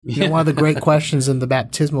You know, one of the great questions in the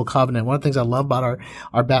baptismal covenant, one of the things I love about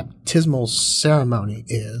our baptismal ceremony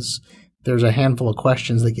is there's a handful of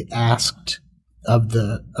questions that get asked of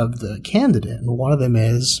the candidate. And one of them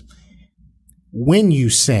is, when you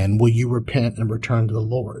sin, will you repent and return to the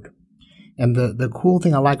Lord? And the cool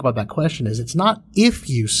thing I like about that question is it's not if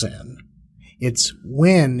you sin, it's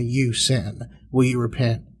when you sin, will you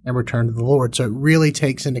repent and return to the Lord. So it really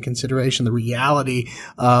takes into consideration the reality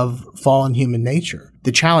of fallen human nature.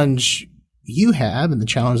 The challenge you have and the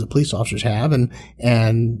challenge that police officers have and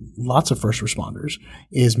lots of first responders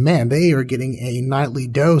is, man, they are getting a nightly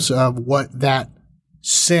dose of what that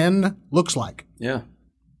sin looks like. Yeah.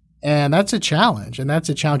 And that's a challenge. And that's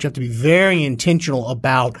a challenge. You have to be very intentional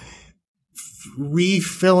about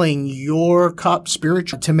refilling your cup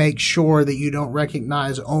spiritually to make sure that you don't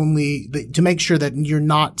recognize to make sure that you're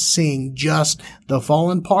not seeing just the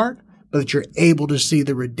fallen part, but that you're able to see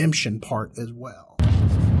the redemption part as well.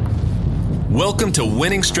 Welcome to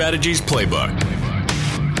Winning Strategies Playbook,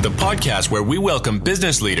 the podcast where we welcome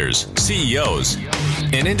business leaders, CEOs,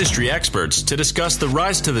 and industry experts to discuss the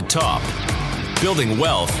rise to the top, building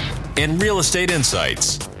wealth, and real estate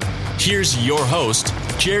insights. Here's your host,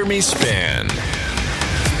 Jeremy Spann.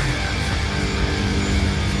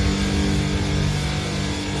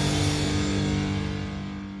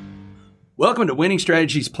 Welcome to Winning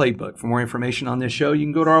Strategies Playbook. For more information on this show, you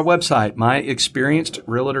can go to our website,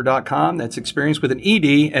 myexperiencedrealtor.com. That's experience with an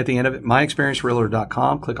ED at the end of it,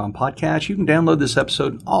 myexperiencedrealtor.com. Click on podcast. You can download this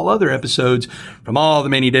episode and all other episodes from all the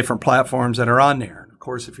many different platforms that are on there. Of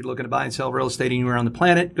course, if you're looking to buy and sell real estate anywhere on the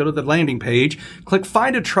planet, go to the landing page, click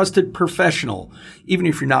Find a Trusted Professional. Even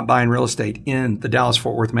if you're not buying real estate in the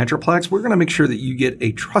Dallas-Fort Worth Metroplex, we're going to make sure that you get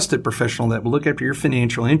a trusted professional that will look after your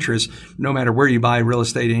financial interests no matter where you buy real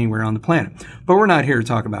estate anywhere on the planet. But we're not here to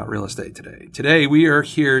talk about real estate today. Today, we are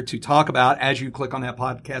here to talk about, as you click on that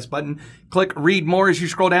podcast button, click Read More as you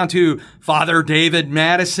scroll down to Father David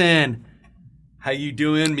Madison. How you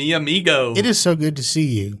doing, mi amigo? It is so good to see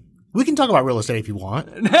you. We can talk about real estate if you want.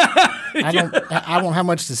 I don't have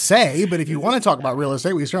much to say, but if you want to talk about real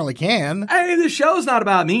estate, we certainly can. Hey, the show's not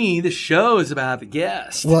about me. The show is about the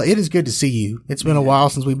guest. Well, it is good to see you. It's been a while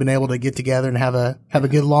since we've been able to get together and have a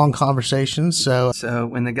good long conversation. So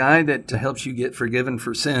when the guy that helps you get forgiven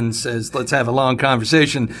for sin says, "Let's have a long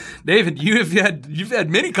conversation," David, you've had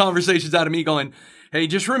many conversations out of me going, "Hey,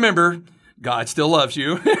 just remember, God still loves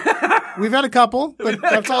you." We've had a couple, but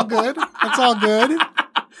that's all good. That's all good.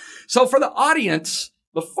 So for the audience,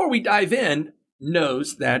 before we dive in,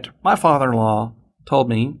 knows that my father-in-law told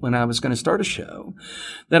me when I was going to start a show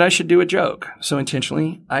that I should do a joke. So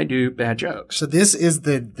intentionally, I do bad jokes. So this is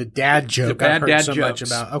the dad joke the bad I've heard dad so jokes, much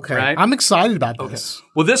about. Okay. Right? I'm excited about this. Okay.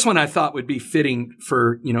 Well, this one I thought would be fitting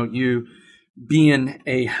for, you being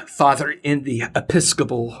a father in the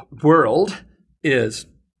Episcopal world is,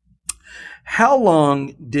 how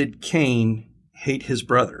long did Cain hate his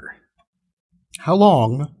brother? How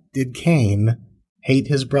long did Cain hate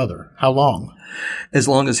his brother? How long? As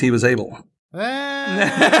long as he was able. Hey,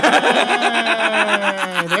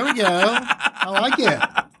 there we go.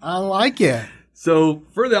 I like it. So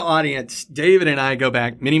for the audience, David and I go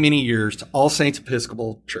back many, many years to All Saints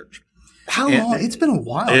Episcopal Church. How long? It's been a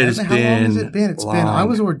while. How long has it been? I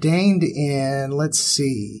was ordained in,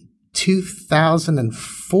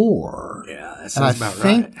 2004. Yeah, that sounds about right. I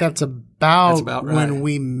think that's about right. when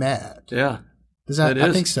we met. Yeah.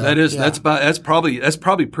 I think so. That is. Yeah. That's probably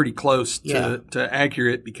pretty close to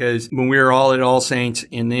accurate, because when we were all at All Saints,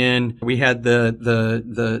 and then we had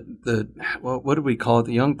the what do we call it?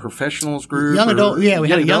 The Young Professionals group. Young adult. Yeah, we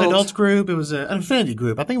had a Young Adults group. It was an affinity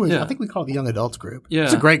group. I think we called it the Young Adults group. Yeah,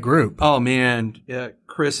 it's a great group. Oh man, yeah.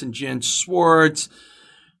 Chris and Jen Swartz,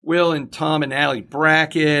 Will and Tom and Natalie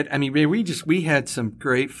Brackett. I mean, we had some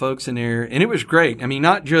great folks in there, and it was great. I mean,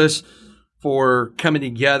 not just for coming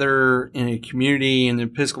together in a community in the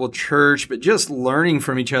Episcopal Church, but just learning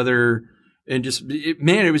from each other. And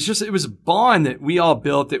it was a bond that we all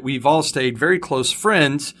built, that we've all stayed very close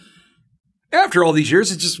friends. After all these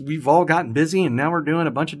years, we've all gotten busy, and now we're doing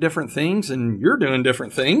a bunch of different things, and you're doing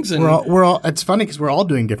different things. And we're all it's funny because we're all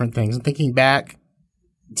doing different things. And thinking back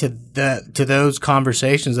to those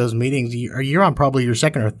conversations, those meetings, you're on probably your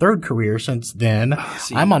second or third career since then.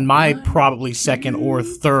 I'm on my probably second or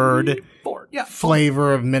third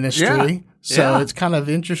flavor of ministry. Yeah. So it's kind of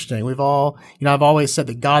interesting. We've all, I've always said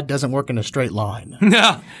that God doesn't work in a straight line.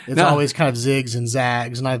 It's always kind of zigs and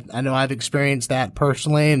zags. And I know I've experienced that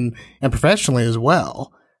personally and professionally as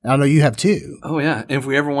well. I know you have too. Oh, yeah. And if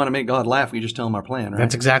we ever want to make God laugh, we just tell him our plan, right?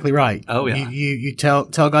 That's exactly right. Oh, yeah. You tell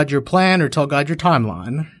God your plan or tell God your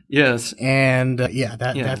timeline. Yes. And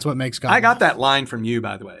that's what makes God I got laugh. that line from you,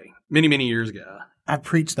 by the way, many, many years ago. I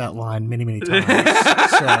preached that line many, many times.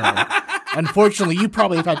 So, unfortunately, you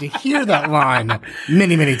probably have had to hear that line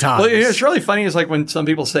many, many times. Well, it's really funny. It's like when some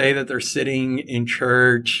people say that they're sitting in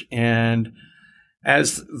church and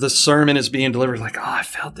as the sermon is being delivered, like, oh, I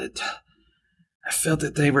felt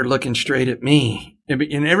that they were looking straight at me.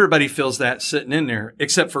 And everybody feels that sitting in there,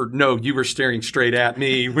 except for, no, you were staring straight at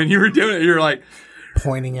me when you were doing it. You're like,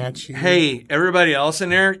 pointing at you. Hey, everybody else in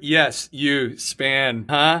there? Yes, you, Span,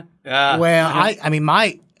 huh? Well, I mean,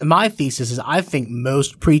 my thesis is I think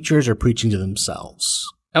most preachers are preaching to themselves.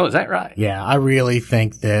 Oh, is that right? Yeah, I really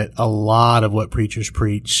think that a lot of what preachers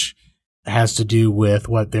preach has to do with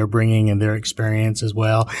what they're bringing and their experience as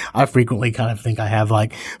well. I frequently kind of think I have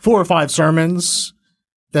like 4 or 5 sermons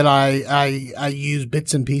that I use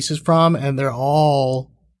bits and pieces from, and they're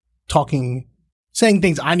all saying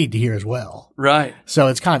things I need to hear as well. Right. So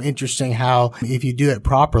it's kind of interesting how if you do it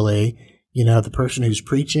properly, the person who's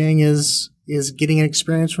preaching is getting an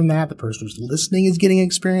experience from that. The person who's listening is getting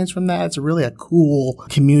experience from that. It's really a cool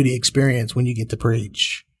community experience when you get to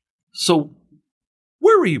preach. So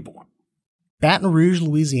where were you born? Baton Rouge,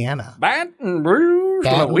 Louisiana. Baton Rouge.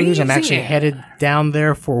 I'm actually headed down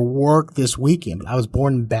there for work this weekend. But I was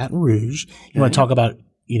born in Baton Rouge. You want to talk about,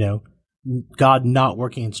 God not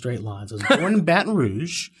working in straight lines. I was born in Baton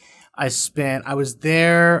Rouge. I was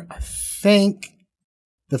there, I think,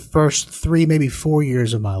 the first 3, maybe 4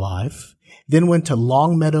 years of my life. Then went to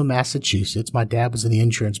Longmeadow, Massachusetts. My dad was in the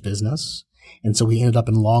insurance business. And so we ended up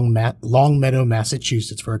in Longmeadow,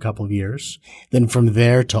 Massachusetts for a couple of years. Then from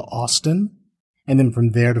there to Austin. And then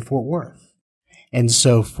from there to Fort Worth. And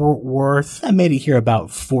so Fort Worth, I made it here about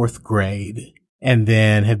 4th grade. And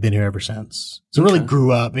then have been here ever since. So really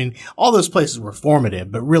grew up. I mean, all those places were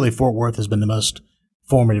formative, but really Fort Worth has been the most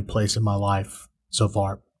formative place in my life so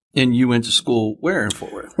far. And you went to school where in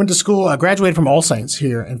Fort Worth? Went to school. I graduated from All Saints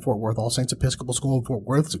here in Fort Worth. All Saints Episcopal School in Fort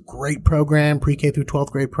Worth. It's a great program, pre-K through 12th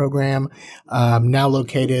grade program. Now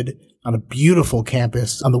located on a beautiful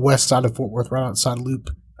campus on the west side of Fort Worth, right outside Loop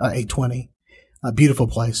 820. A beautiful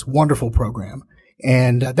place, wonderful program.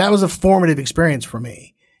 And that was a formative experience for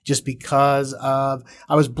me. Just because I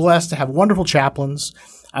was blessed to have wonderful chaplains.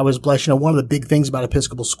 I was blessed, one of the big things about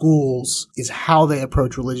Episcopal schools is how they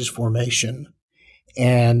approach religious formation.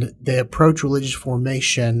 And they approach religious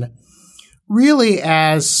formation really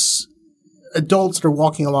as adults that are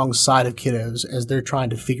walking alongside of kiddos as they're trying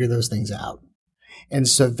to figure those things out. And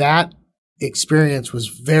so that experience was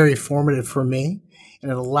very formative for me. And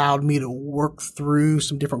it allowed me to work through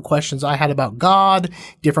some different questions I had about God,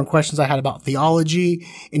 different questions I had about theology,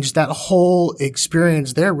 and just that whole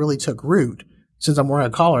experience there really took root. Since I'm wearing a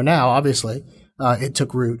collar now, obviously, it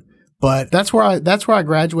took root. But that's where I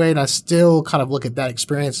graduated. I still kind of look at that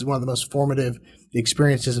experience as one of the most formative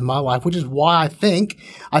experiences in my life, which is why I think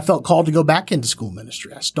I felt called to go back into school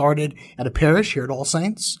ministry. I started at a parish here at All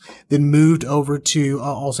Saints, then moved over to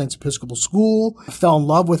All Saints Episcopal School, fell in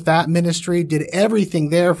love with that ministry, did everything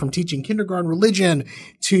there from teaching kindergarten religion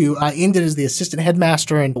to I ended as the assistant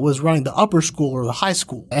headmaster and was running the upper school or the high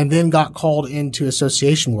school, and then got called into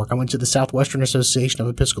association work. I went to the Southwestern Association of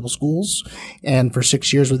Episcopal Schools and for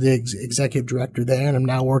 6 years was the executive director there, and I'm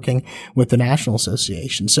now working with the National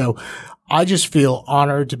Association. So I just feel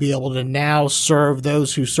honored to be able to now serve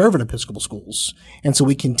those who serve in Episcopal schools. And so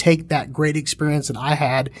we can take that great experience that I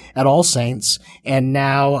had at All Saints and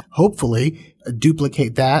now hopefully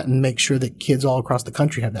duplicate that and make sure that kids all across the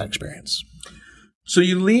country have that experience. So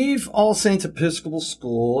you leave All Saints Episcopal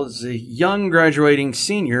School as a young graduating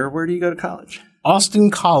senior. Where do you go to college? Austin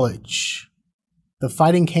College. The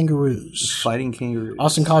Fighting Kangaroos. Fighting Kangaroos.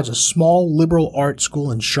 Austin College, a small liberal arts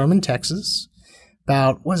school in Sherman, Texas.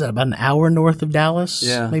 About an hour north of Dallas?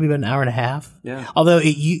 Yeah. Maybe about an hour and a half. Yeah. Although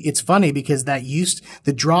it's funny because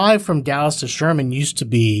the drive from Dallas to Sherman used to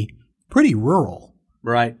be pretty rural.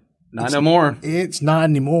 Right. Not no more. It's not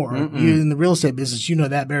anymore. You in the real estate business, you know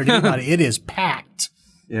that better than anybody. It is packed.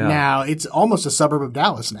 Yeah. Now it's almost a suburb of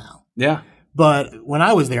Dallas now. Yeah. But when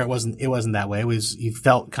I was there, it wasn't that way. You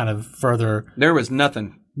felt kind of further. There was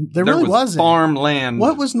nothing. There really wasn't. Farmland.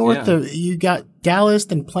 What was north of, you got Dallas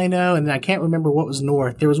and Plano, and I can't remember what was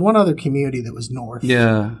north. There was one other community that was north.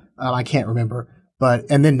 Yeah. I can't remember,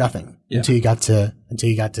 and then nothing until you got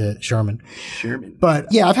to Sherman. Sherman. But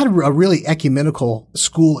yeah, I've had a really ecumenical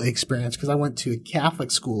school experience because I went to a Catholic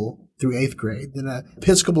school through 8th grade, then an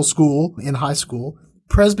Episcopal school in high school,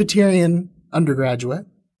 Presbyterian undergraduate,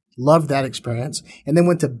 loved that experience, and then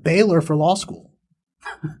went to Baylor for law school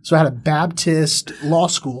So I had a Baptist law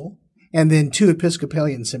school and then two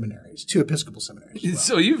Episcopal seminaries. Well.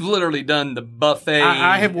 So you've literally done the buffet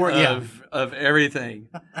I have worked, of everything.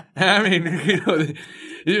 I mean,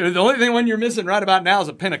 the only thing one you're missing right about now is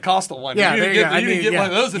a Pentecostal one. Yeah, you didn't get one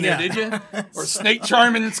of those in there, did you? Or snake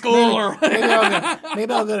charming in school?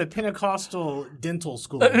 Maybe I'll go to Pentecostal dental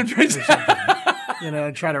school or something.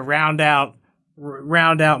 And try to round out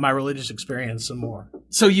my religious experience some more.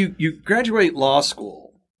 So you graduate law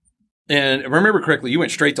school, and if I remember correctly, you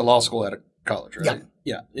went straight to law school out of college, right?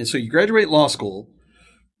 Yeah. And so you graduate law school.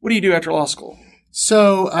 What do you do after law school?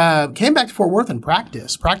 So came back to Fort Worth and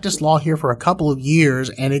practiced law here for a couple of years,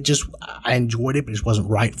 and I enjoyed it, but it just wasn't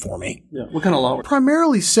right for me. Yeah. What kind of law?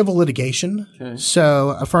 Primarily civil litigation. Okay.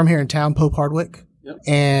 So a firm here in town, Pope Hardwick. Yep.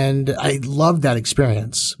 And I loved that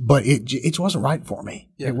experience, but it wasn't right for me.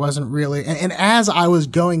 Yeah. It wasn't really. And as I was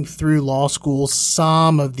going through law school,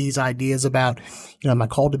 some of these ideas about, am I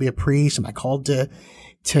called to be a priest? Am I called to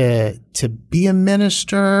be a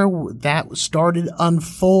minister? That started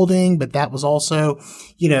unfolding, but that was also,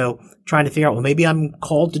 trying to figure out, well, maybe I'm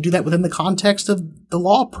called to do that within the context of the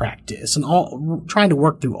law practice and trying to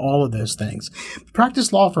work through all of those things.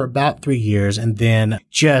 Practiced law for about 3 years and then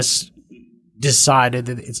just decided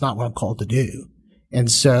that it's not what I'm called to do.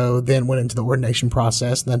 And so then went into the ordination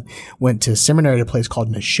process and then went to seminary at a place called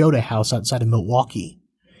Nashotah House outside of Milwaukee,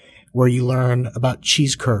 where you learn about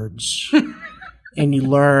cheese curds and you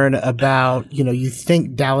learn about, you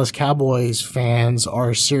think Dallas Cowboys fans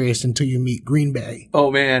are serious until you meet Green Bay.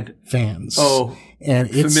 Oh, man. Fans. Oh, and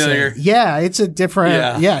it's familiar. It's a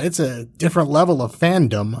different, it's a different level of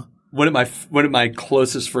fandom. One of my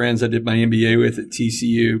closest friends I did my MBA with at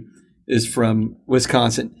TCU is from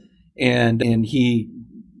Wisconsin, and he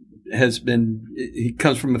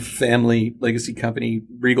comes from a family legacy company,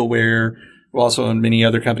 Regal Ware, who also owned many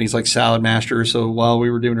other companies like Salad Master. So while we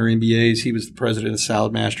were doing our MBAs, he was the president of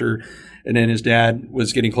Salad Master, and then his dad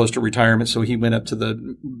was getting close to retirement, so he went up to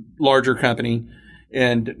the larger company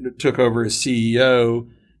and took over as CEO.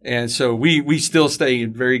 And so we still stay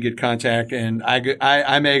in very good contact, and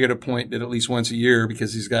I make it a point that at least once a year,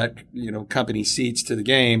 because he's got, company seats to the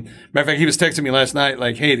game. Matter of fact, he was texting me last night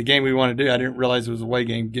like, hey, the game we want to do, I didn't realize it was a away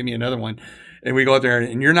game. Give me another one. And we go out there,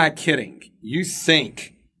 and you're not kidding. You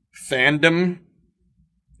think fandom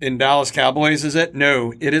in Dallas Cowboys is it?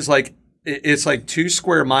 No, it's like 2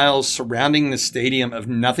 square miles surrounding the stadium of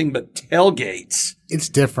nothing but tailgates. It's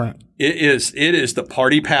different. It is the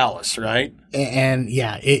party palace, right? And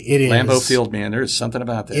it is. Lambeau Field, man. There's something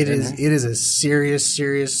about that. It is a serious,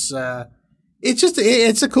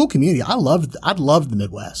 it's a cool community. I loved the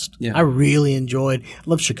Midwest. Yeah. I really enjoyed, I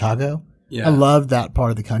loved Chicago. Yeah. I loved that part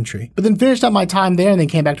of the country. But then finished up my time there and then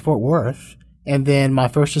came back to Fort Worth. And then my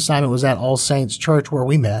first assignment was at All Saints Church where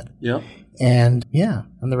we met. Yep. And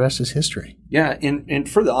the rest is history. Yeah. And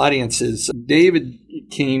for the audiences, David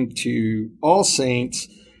came to All Saints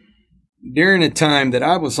during a time that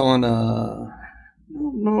I was on I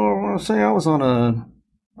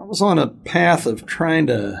was on a path of trying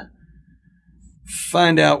to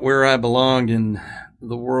find out where I belonged in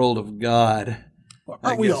the world of God.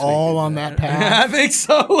 Aren't we all on that path? I think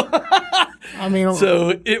so. I mean,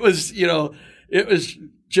 so it was, it was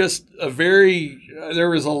just there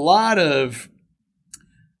was a lot of,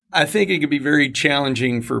 I think it could be very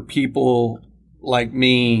challenging for people like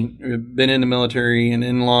me, who've been in the military and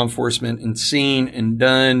in law enforcement and seen and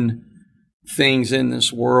done things in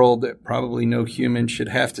this world that probably no human should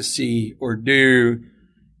have to see or do,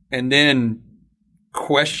 and then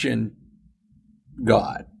question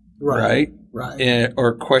God, right?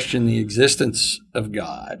 Or question the existence of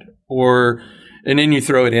God, and then you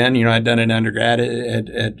throw it in. I'd done an undergrad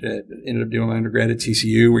ended up doing my undergrad at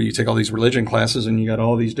TCU, where you take all these religion classes and you got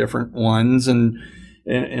all these different ones and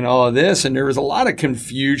all of this. And there was a lot of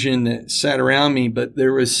confusion that sat around me, but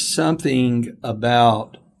there was something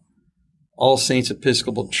about All Saints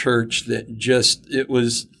Episcopal Church that just, it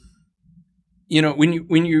was, when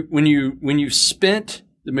you spent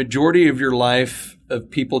the majority of your life of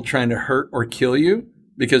people trying to hurt or kill you,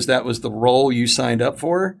 because that was the role you signed up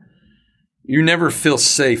for, you never feel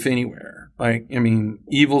safe anywhere.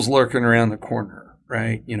 Evil's lurking around the corner.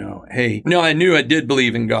 Right. Hey, I knew I did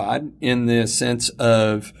believe in God in the sense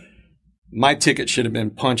of my ticket should have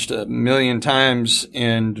been punched 1,000,000 times.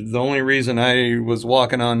 And the only reason I was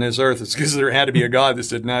walking on this earth is because there had to be a God that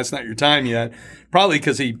said, no, it's not your time yet. Probably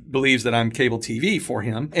because he believes that I'm cable TV for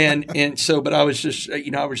him. And so, but I was just,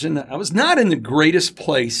 I was not in the greatest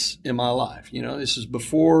place in my life. This is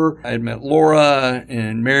before I had met Laura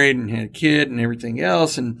and married and had a kid and everything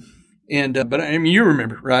else. But you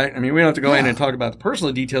remember, right? We don't have to go in and talk about the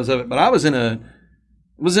personal details of it, but I was in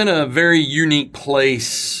was in a very unique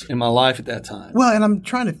place in my life at that time. Well, and I'm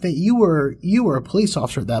trying to think. You were a police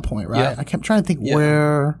officer at that point, right? Yeah. I kept trying to think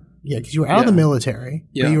where. Yeah, because you were out of the military.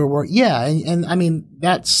 Yeah. But you were and I mean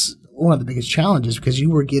that's one of the biggest challenges because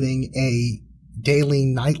you were getting a daily,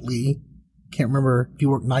 nightly. Can't remember if you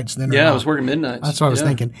worked nights then or not. Yeah, I was working midnights. That's what I was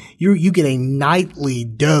thinking. You get a nightly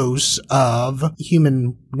dose of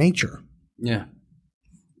human nature. Yeah.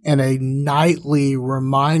 And a nightly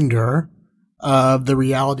reminder of the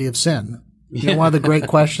reality of sin. You know, one of the great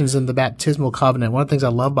questions in the baptismal covenant, one of the things I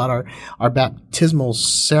love about our baptismal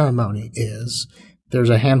ceremony is there's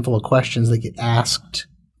a handful of questions that get asked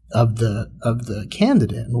of the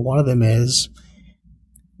candidate. And one of them is,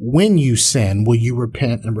 when you sin, will you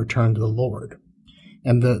repent and return to the Lord?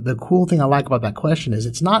 And the cool thing I like about that question is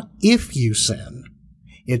it's not if you sin,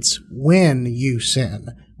 it's when you sin,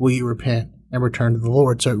 will you repent and return to the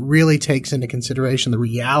Lord. So it really takes into consideration the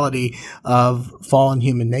reality of fallen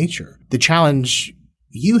human nature. The challenge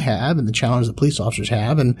you have and the challenge that police officers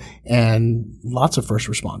have and lots of first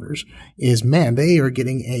responders is, man, they are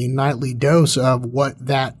getting a nightly dose of what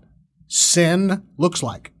that sin looks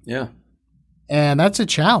like. Yeah. And that's a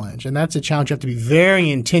challenge. And that's a challenge. You have to be very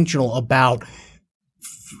intentional about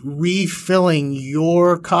refilling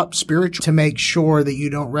your cup spiritually to make sure that you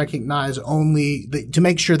don't recognize to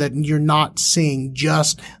make sure that you're not seeing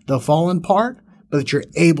just the fallen part, but that you're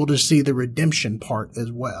able to see the redemption part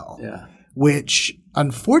as well. Yeah. Which,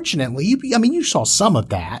 unfortunately, you saw some of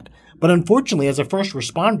that, but unfortunately, as a first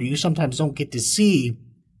responder, you sometimes don't get to see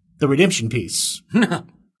the redemption piece.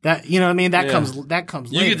 That, you know what I mean? That comes later.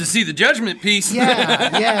 You get to see the judgment piece.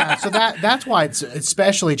 Yeah. So that's why it's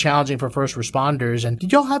especially challenging for first responders. And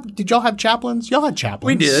did y'all have chaplains? Y'all had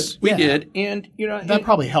chaplains. We did. And, that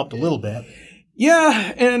probably helped a little bit.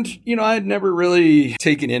 Yeah. And, I had never really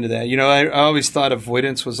taken into that. I always thought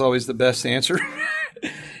avoidance was always the best answer.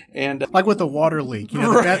 And like with the water leak,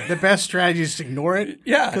 the best strategy is to ignore it.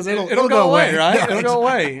 Yeah, because it'll go away, right? Yeah, it'll go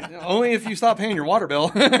away. Only if you stop paying your water bill.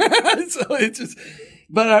 So it's just.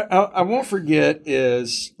 But I won't forget I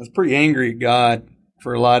was pretty angry at God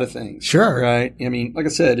for a lot of things. Sure. Right? I mean, like I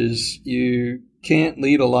said, you can't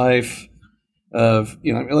lead a life of,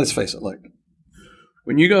 let's face it,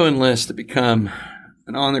 when you go enlist to become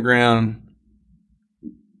an on-the-ground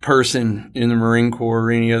person in the Marine Corps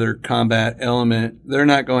or any other combat element, they're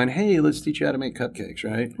not going, hey, let's teach you how to make cupcakes,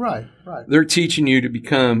 right? Right. They're teaching you to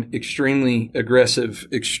become extremely aggressive,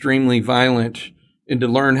 extremely violent, and to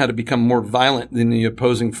learn how to become more violent than the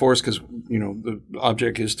opposing force because, the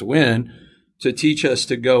object is to win, to teach us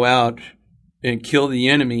to go out and kill the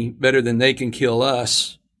enemy better than they can kill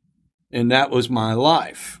us. And that was my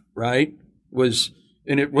life, right?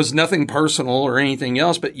 And it was nothing personal or anything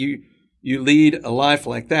else, but you lead a life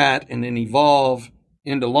like that and then evolve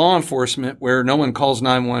into law enforcement where no one calls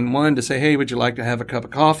 911 to say, hey, would you like to have a cup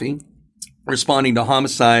of coffee? Responding to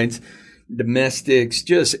homicides, domestics,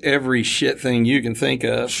 just every shit thing you can think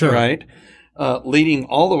of, sure. Right? Leading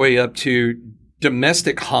all the way up to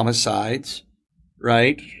domestic homicides,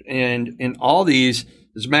 right? And all these,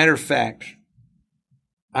 as a matter of fact,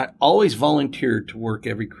 I always volunteered to work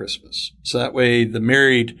every Christmas. So that way the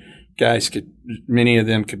married guys many of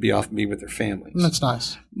them could be off and be with their families. That's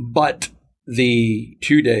nice. But the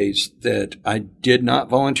 2 days that I did not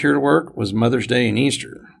volunteer to work was Mother's Day and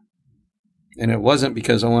Easter. And it wasn't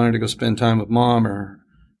because I wanted to go spend time with Mom or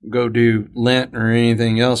go do Lent or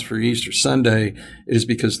anything else for Easter Sunday. It is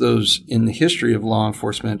because those in the history of law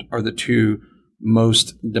enforcement are the two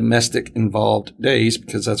most domestic involved days,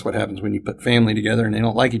 because that's what happens when you put family together and they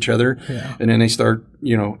don't like each other. Yeah. And then they start,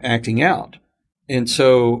 acting out. And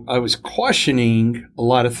so I was questioning a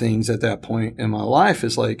lot of things at that point in my life.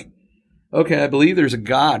 Is like, okay, I believe there's a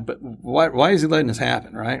God, but why is he letting this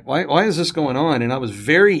happen, right? Why is this going on? And I was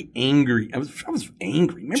very angry. I was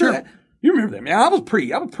angry. Remember sure. that? You remember that? Man, I'm a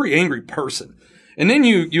pretty angry person. And then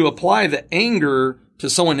you apply the anger to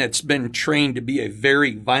someone that's been trained to be a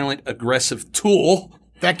very violent, aggressive tool.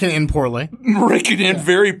 That can end poorly. It can end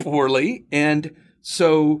very poorly. And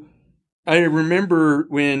so I remember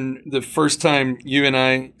when the first time you and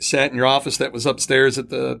I sat in your office that was upstairs at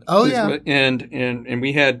the and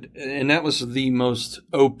we had, and that was the most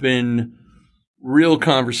open, real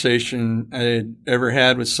conversation I had ever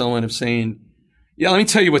had with someone of saying, yeah, let me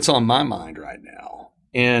tell you what's on my mind right now.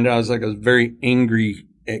 And I was very angry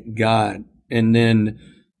at God. And then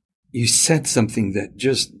you said something that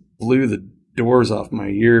just blew the doors off my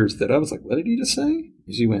ears that I was like, what did he just say?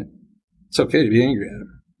 Because you went, it's okay to be angry at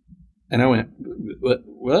him. And I went,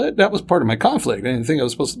 what? That was part of my conflict. I didn't think I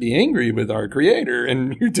was supposed to be angry with our Creator.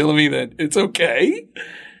 And you're telling me that it's okay?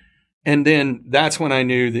 And then that's when I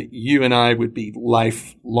knew that you and I would be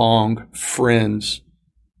lifelong friends,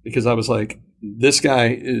 because I was like, this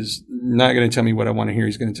guy is not going to tell me what I want to hear.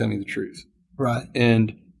 He's going to tell me the truth. Right.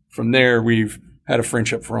 And from there, we've had a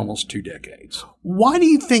friendship for almost 2 decades. Why do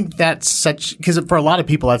you think that's such – because for a lot of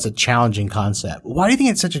people, that's a challenging concept. Why do you think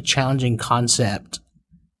it's such a challenging concept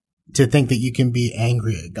to think that you can be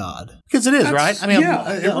angry at God? Because it is, right? I mean,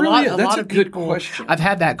 yeah, it really is. That's a good question. I've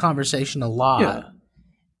had that conversation a lot. Yeah.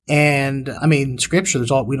 And I mean, Scripture,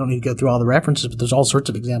 we don't need to go through all the references, but there's all sorts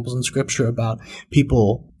of examples in Scripture about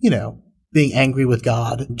people, being angry with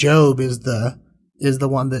God. Job is the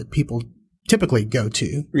one that people typically go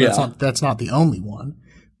to. Yeah. That's not the only one.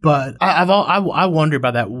 But I wonder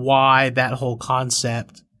about that, why that whole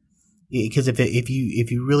concept, because if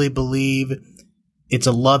you really believe it's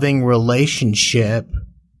a loving relationship,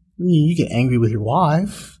 you get angry with your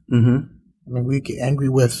wife. Mm-hmm. I mean, we get angry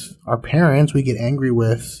with our parents. We get angry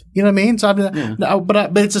with, you know what I mean? So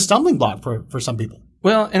but it's a stumbling block for some people.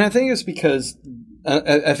 Well, and I think it's because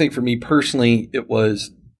I think for me personally,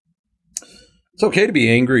 it's okay to be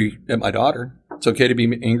angry at my daughter. It's okay to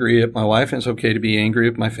be angry at my wife, and it's okay to be angry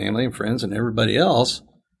at my family and friends and everybody else,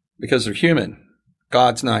 because they're human.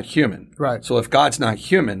 God's not human. Right. So if God's not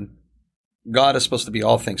human, God is supposed to be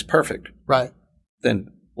all things perfect. Right.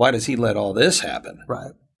 Then why does he let all this happen?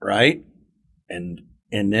 Right. Right. And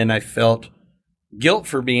then I felt guilt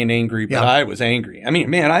for being angry, but I was angry. I mean,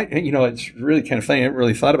 man, it's really kind of funny. I haven't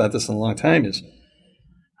really thought about this in a long time.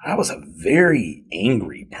 I was a very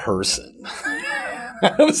angry person.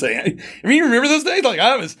 I was saying, you remember those days? Like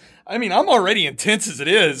I'm already intense as it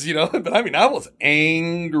is, but I was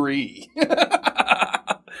angry.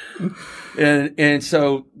 and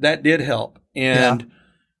so that did help. And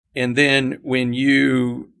then when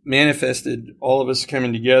you manifested all of us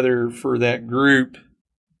coming together for that group,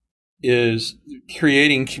 is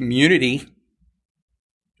creating community,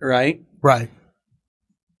 right? Right.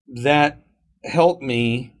 That helped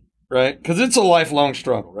me, right? Because it's a lifelong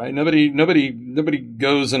struggle, right? Nobody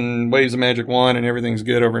goes and waves a magic wand and everything's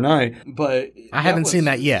good overnight. But I haven't seen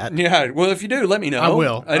that yet. Yeah. Well, if you do, let me know. I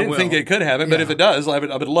will. I didn't think it could happen, but if it does, I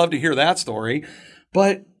would love to hear that story.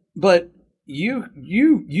 But you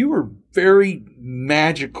were very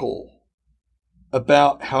magical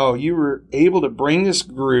about how you were able to bring this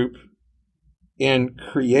group and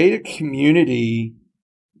create a community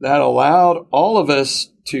that allowed all of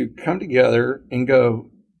us to come together and go,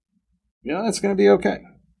 it's going to be okay.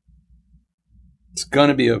 It's going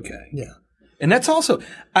to be okay. Yeah. And that's also,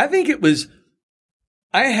 I think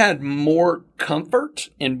I had more comfort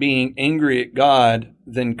in being angry at God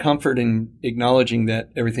than comfort in acknowledging that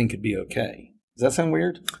everything could be okay. Does that sound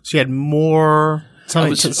weird? So you had more.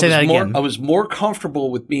 Say that again. I was more comfortable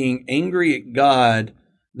with being angry at God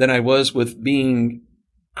than I was with being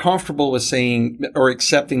comfortable with saying or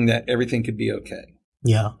accepting that everything could be okay.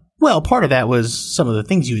 Yeah. Well, part of that was some of the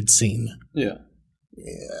things you had seen. Yeah.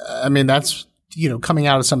 I mean, that's, coming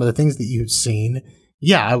out of some of the things that you've seen.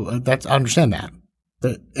 Yeah, I understand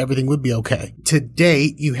that everything would be okay. To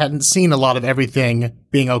date, you hadn't seen a lot of everything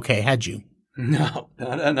being okay, had you? No,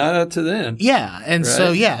 not up to then. Yeah. And right?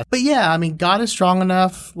 So, yeah. But yeah, I mean, God is strong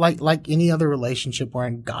enough, like any other relationship we're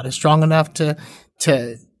in, God is strong enough to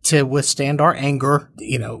withstand our anger.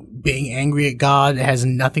 Being angry at God has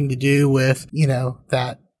nothing to do with,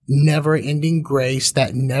 that never-ending grace,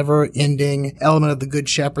 that never-ending element of the Good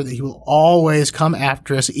Shepherd, that he will always come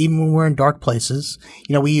after us, even when we're in dark places.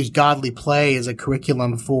 We use Godly Play as a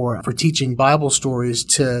curriculum for teaching Bible stories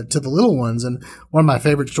to the little ones. And one of my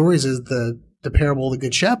favorite stories is the parable of the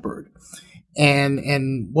Good Shepherd.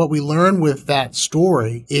 And what we learn with that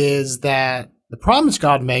story is that the promise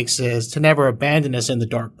God makes is to never abandon us in the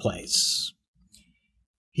dark place.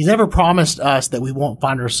 He's never promised us that we won't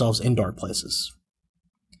find ourselves in dark places.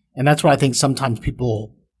 And that's what I think sometimes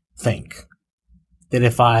people think. That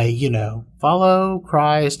if I, follow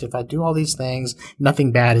Christ, if I do all these things,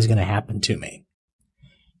 nothing bad is going to happen to me.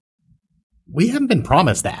 We haven't been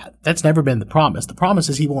promised that. That's never been the promise. The promise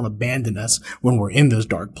is he won't abandon us when we're in those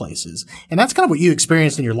dark places. And that's kind of what you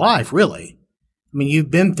experienced in your life, really. I mean,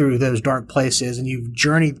 you've been through those dark places and you've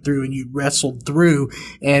journeyed through and you wrestled through,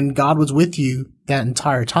 and God was with you that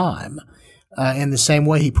entire time. In the same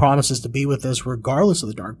way, he promises to be with us regardless of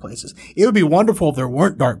the dark places. It would be wonderful if there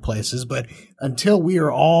weren't dark places, but until we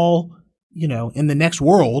are all, in the next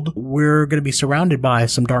world, we're going to be surrounded by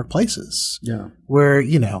some dark places. Yeah. Where,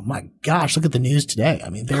 my gosh, look at the news today. I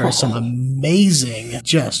mean, there are some amazing,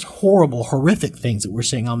 just horrible, horrific things that we're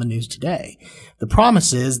seeing on the news today. The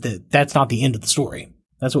promise is that that's not the end of the story.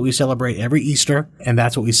 That's what we celebrate every Easter, and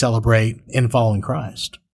that's what we celebrate in following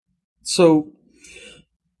Christ. So,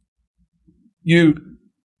 You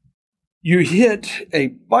hit a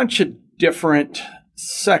bunch of different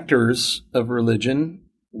sectors of religion.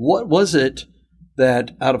 What was it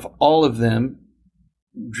that out of all of them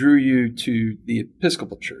drew you to the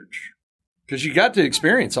Episcopal Church? Because you got to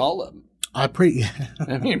experience all of them. I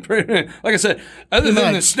mean, like I said, other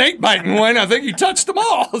than the snake biting one, I think you touched them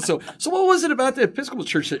all. So what was it about the Episcopal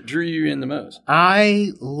Church that drew you in the most?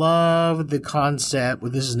 I love the concept.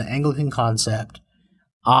 This is an Anglican concept.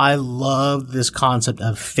 I love this concept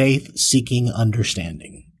of faith-seeking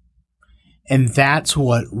understanding. And that's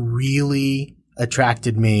what really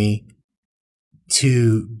attracted me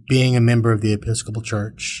to being a member of the Episcopal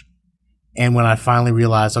Church. And when I finally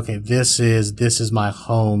realized, okay, this is my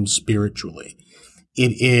home spiritually.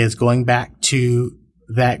 It is going back to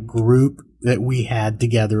that group that we had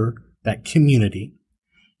together, that community.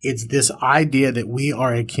 It's this idea that we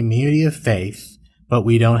are a community of faith, but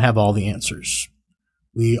we don't have all the answers.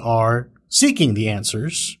 We are seeking the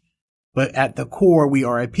answers, but at the core, we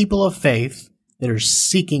are a people of faith that are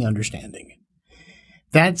seeking understanding.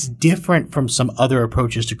 That's different from some other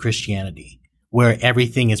approaches to Christianity, where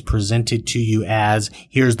everything is presented to you as,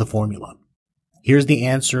 here's the formula. Here's the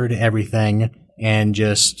answer to everything, and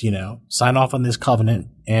just, sign off on this covenant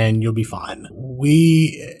and you'll be fine.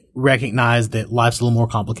 We recognize that life's a little more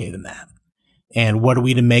complicated than that. And what are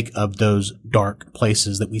we to make of those dark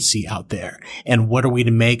places that we see out there? And what are we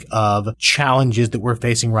to make of challenges that we're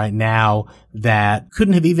facing right now that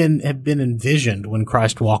couldn't have even have been envisioned when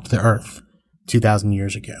Christ walked the earth 2,000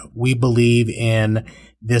 years ago? We believe in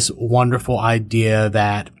this wonderful idea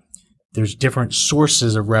that there's different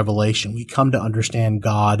sources of revelation. We come to understand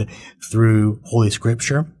God through Holy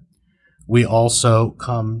Scripture. We also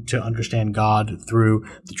come to understand God through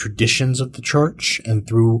the traditions of the church and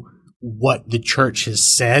through what the church has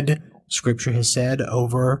said, Scripture has said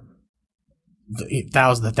over the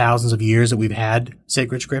thousands of years that we've had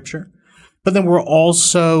sacred Scripture. But then we're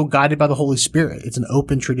also guided by the Holy Spirit. It's an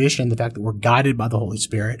open tradition, the fact that we're guided by the Holy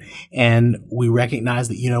Spirit. And we recognize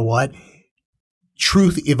that,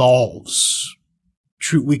 truth evolves.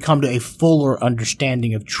 We come to a fuller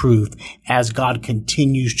understanding of truth as God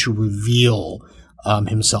continues to reveal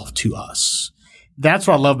himself to us. That's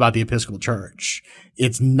what I love about the Episcopal Church.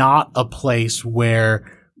 It's not a place where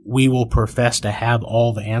we will profess to have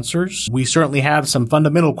all the answers. We certainly have some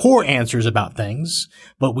fundamental core answers about things,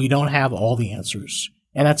 but we don't have all the answers.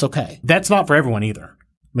 And that's okay. That's not for everyone either.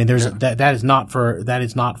 I mean, that is not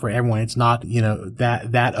for everyone. It's not,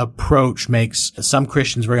 that approach makes some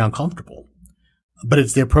Christians very uncomfortable, but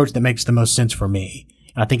it's the approach that makes the most sense for me.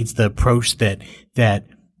 And I think it's the approach that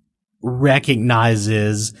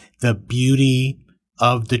recognizes the beauty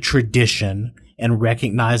of the tradition and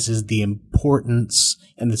recognizes the importance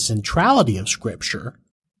and the centrality of Scripture,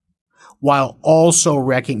 while also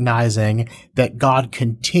recognizing that God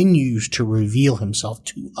continues to reveal himself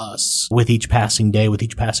to us with each passing day, with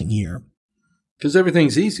each passing year. Because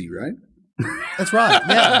everything's easy, right? That's right.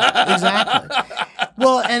 Yeah, exactly.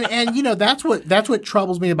 Well, and that's what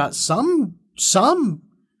troubles me about some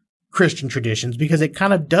Christian traditions, because it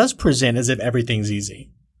kind of does present as if everything's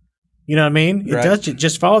easy. You know what I mean? It does.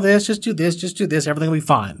 Just follow this, just do this, everything will be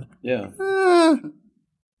fine. Yeah. I'm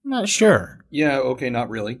not sure. Yeah, okay, not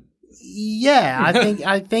really. Yeah,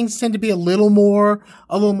 I think tend to be a little more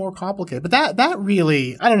complicated. But that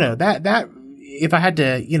really, I don't know, that if I had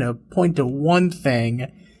to, point to one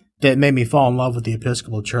thing that made me fall in love with the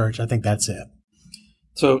Episcopal Church, I think that's it.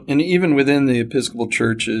 So, and even within the Episcopal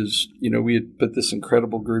churches, we had put this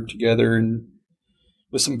incredible group together, and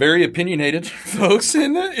with some very opinionated folks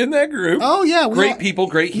in that group. Oh yeah, great people,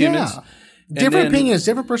 great humans. Yeah. Different opinions,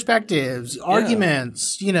 different perspectives,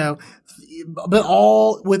 arguments, but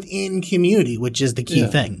all within community, which is the key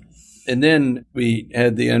thing. And then we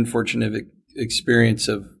had the unfortunate experience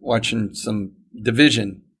of watching some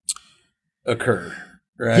division occur.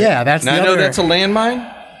 Right? Yeah, that's. Now I know that's a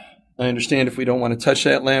landmine. I understand if we don't want to touch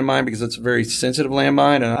that landmine because it's a very sensitive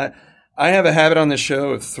landmine, and I have a habit on this show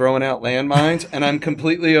of throwing out landmines, and I'm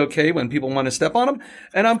completely okay when people want to step on them,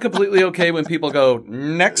 and I'm completely okay when people go,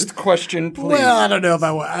 next question, please. Well, I don't know if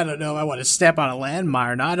I want to step on a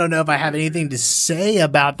landmine or not. I don't know if I have anything to say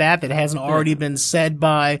about that hasn't already been said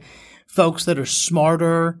by folks that are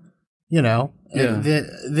smarter,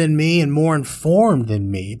 than me and more informed than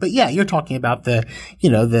me. But yeah, you're talking about the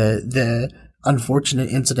unfortunate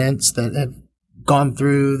incidents that have gone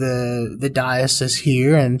through the diocese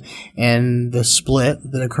here and the split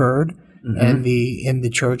that occurred in the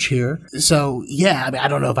church here. So yeah, I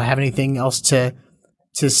don't know if I have anything else to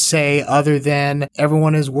say other than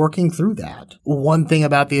everyone is working through that. One thing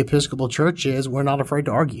about the Episcopal Church is we're not afraid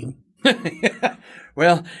to argue.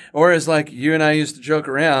 Well, or as like you and I used to joke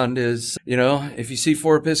around is, if you see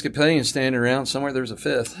 4 Episcopalians standing around, somewhere there's a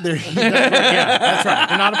 5th. Yeah, that's right.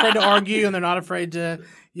 They're not afraid to argue, and they're not afraid to,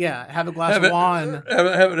 have a glass of wine.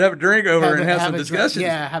 Have a drink over and have some discussions.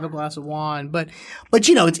 Have a glass of wine. But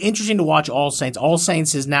it's interesting to watch All Saints. All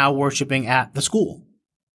Saints is now worshiping at the school.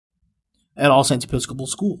 At All Saints Episcopal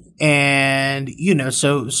School. And,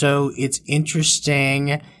 so it's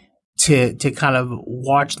interesting to kind of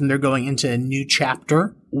watch them. They're going into a new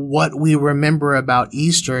chapter. What we remember about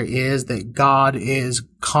Easter is that God is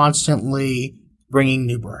constantly bringing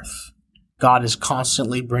new birth. God is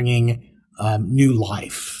constantly bringing new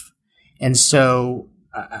life. And so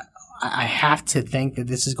I have to think that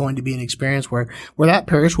this is going to be an experience where that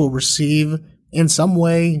parish will receive in some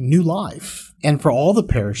way new life. And for all the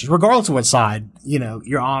parishes, regardless of what side,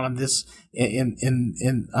 you're on this on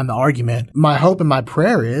the argument, my hope and my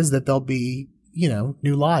prayer is that there'll be,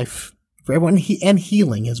 new life for everyone and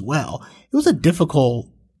healing as well. It was a difficult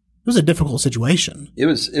situation. It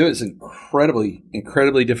was incredibly,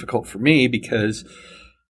 incredibly difficult for me because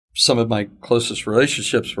some of my closest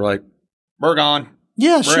relationships were like, we're gone.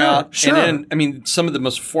 Yeah, we're sure. out. Sure. And then, some of the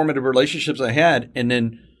most formative relationships I had, and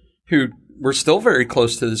then who were still very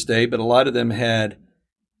close to this day, but a lot of them had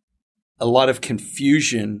a lot of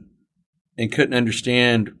confusion and couldn't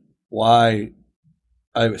understand why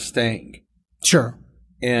I was staying. Sure.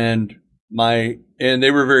 And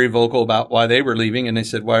they were very vocal about why they were leaving, and they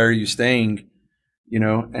said, "Why are you staying?"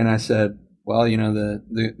 And I said, "Well,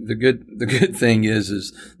 the good thing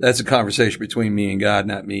is that's a conversation between me and God,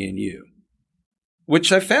 not me and you."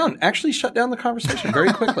 Which I found actually shut down the conversation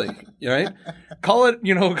very quickly, right? Call it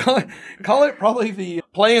probably the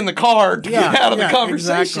playing the card to get out of the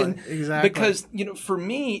conversation. Exactly. Because, for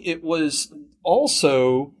me, it was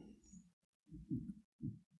also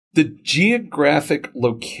the geographic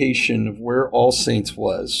location of where All Saints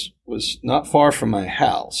was not far from my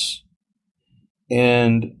house.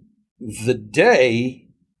 And the day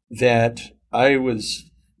that I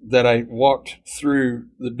walked through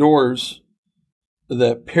the doors of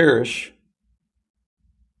that parish,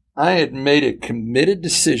 I had made a committed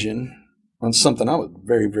decision on something I was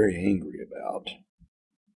very, very angry about.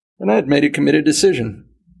 And I had made a committed decision.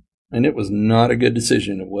 And it was not a good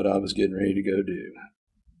decision of what I was getting ready to go do.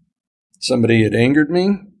 Somebody had angered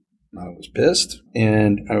me. I was pissed.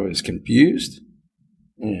 And I was confused.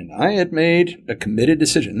 And I had made a committed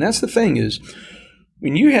decision. And that's the thing is,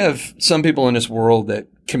 when you have some people in this world that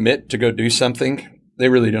commit to go do something, they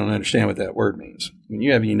really don't understand what that word means. When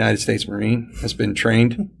you have a United States Marine that's been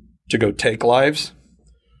trained to go take lives,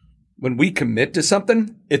 when we commit to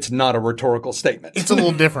something, it's not a rhetorical statement. It's a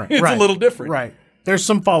little different. It's right. a little different. Right. There's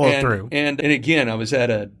some follow through. And again, I was at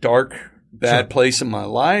a dark, bad place in my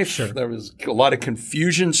life. Sure. There was a lot of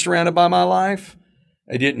confusion surrounded by my life.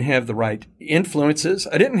 I didn't have the right influences.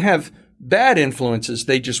 I didn't have bad influences.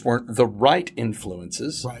 They just weren't the right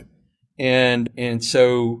influences. Right. And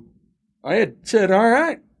so I had said, all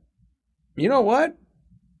right, you know what?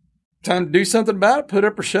 Time to do something about it, put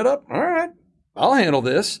up or shut up. All right, I'll handle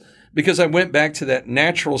this. Because I went back to that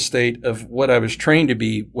natural state of what I was trained to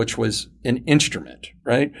be, which was an instrument,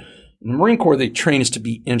 right? In the Marine Corps, they train us to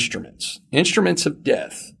be instruments of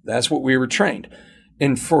death. That's what we were trained.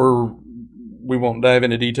 And we won't dive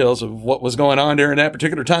into details of what was going on during that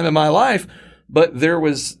particular time in my life, but there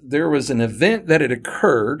was an event that had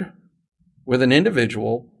occurred with an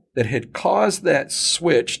individual that had caused that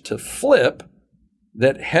switch to flip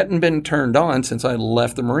that hadn't been turned on since I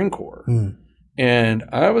left the Marine Corps. And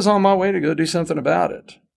I was on my way to go do something about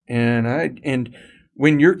it. And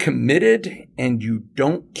when you're committed and you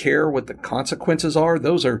don't care what the consequences are,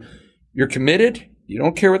 you're committed, you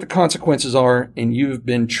don't care what the consequences are, and you've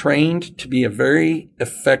been trained to be a very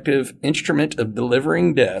effective instrument of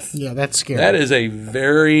delivering death. Yeah, that's scary.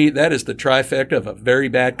 That is the trifecta of a very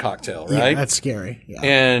bad cocktail, right? Yeah, that's scary. Yeah.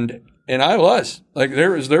 And I was like,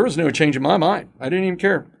 there was no change in my mind. I didn't even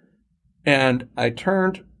care. And I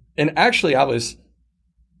turned, and actually I was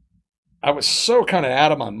so kind of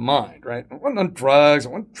out of my mind, right? I wasn't on drugs, I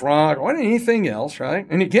wasn't drunk, I wasn't anything else, right?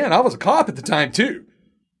 And again, I was a cop at the time too.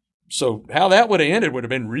 So how that would have ended would have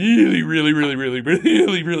been really, really, really, really,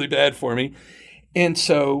 really, really bad for me. And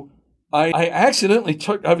so I accidentally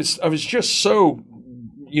I was just so,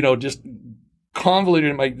 just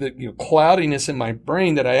convoluted in my cloudiness in my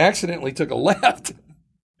brain that I accidentally took a left,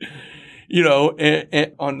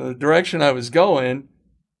 and on the direction I was going.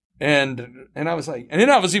 And I was like, and then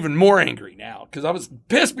I was even more angry now because I was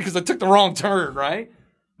pissed because I took the wrong turn, right?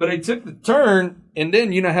 But I took the turn, and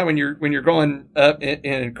then you know how when you're going up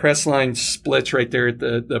and Crestline splits right there at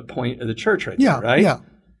the point of the church right there, right? Yeah.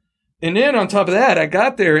 And then on top of that, I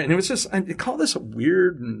got there, and it was just, I call this a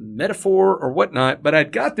weird metaphor or whatnot, but I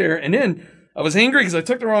got there, and then I was angry because I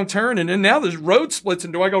took the wrong turn, and then now this road splits,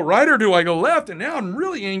 and do I go right or do I go left? And now I'm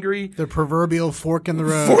really angry. The proverbial fork in the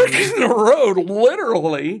road. Fork in the road,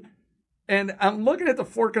 literally. And I'm looking at the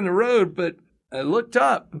fork in the road, but I looked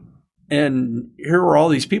up, and here were all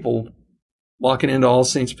these people walking into All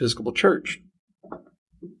Saints Episcopal Church.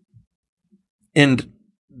 And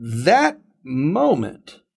that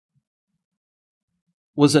moment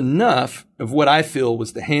was enough of what I feel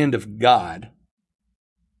was the hand of God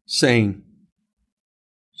saying,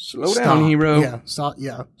 slow down, hero. Yeah. Stop.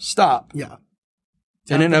 Yeah. Stop. Yeah.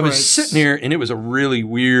 And then I was sitting there, and it was a really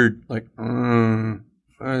weird, like, all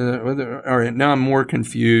right, now I'm more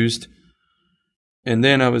confused. And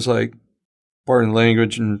then I was like, pardon the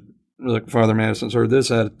language, and like Father Madison's heard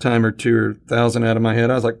this at a time or two or 1,000 out of my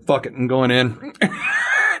head. I was like, fuck it, I'm going in.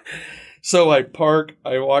 So I park,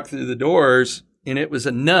 I walk through the doors, and it was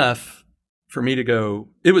enough for me to go.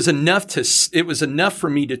 It was enough for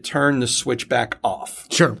me to turn the switch back off.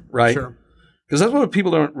 Sure. Right? Sure. Because that's what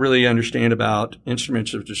people don't really understand about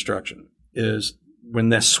instruments of destruction is when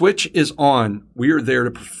the switch is on, we are there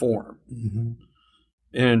to perform. Mm-hmm.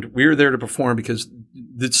 And we are there to perform because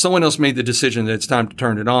someone else made the decision that it's time to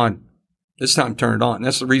turn it on. It's time to turn it on.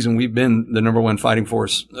 That's the reason we've been the number one fighting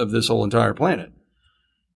force of this whole entire planet.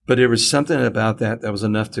 But there was something about that was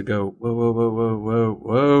enough to go, whoa, whoa, whoa, whoa, whoa,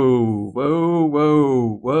 whoa, whoa,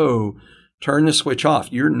 whoa, whoa. Turn the switch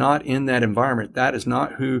off. You're not in that environment. That is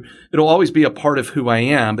not who, it'll always be a part of who I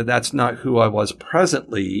am, but that's not who I was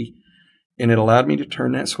presently. And it allowed me to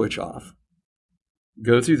turn that switch off,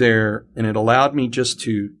 go through there, and it allowed me just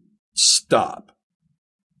to stop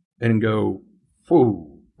and go,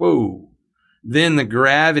 whoa, whoa. Then the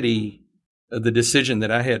gravity of the decision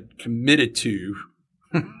that I had committed to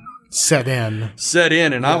set in,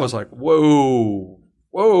 and I was like, whoa,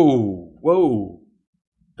 whoa, whoa.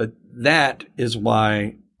 But that is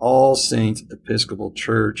why All Saints Episcopal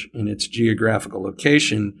Church in its geographical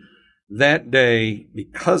location that day,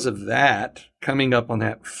 because of that, coming up on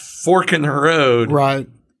that fork in the road, right,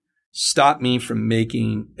 stopped me from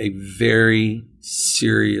making a very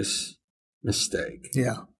serious mistake.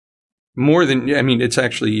 Yeah. More than, I mean, it's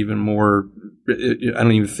actually even more, I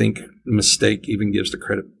don't even think mistake even gives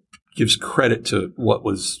credit to what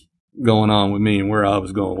was going on with me and where I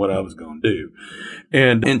was going, what I was going to do.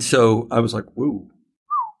 And so I was like, whoa.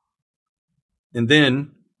 And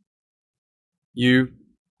then you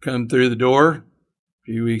come through the door a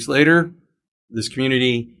few weeks later, this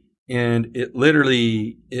community, and it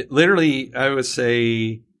literally, I would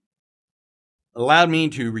say, allowed me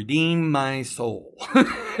to redeem my soul.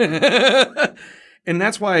 And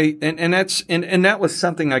that's why, and that was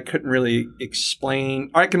something I couldn't really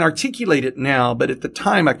explain. I can articulate it now, but at the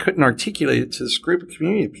time I couldn't articulate it to this group of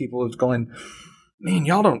community of people who was going, man,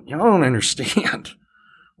 y'all don't understand.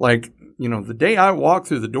 Like, you know, the day I walked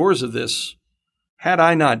through the doors of this, had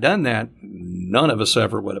I not done that, none of us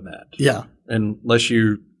ever would have met. Yeah. Unless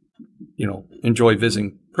you enjoy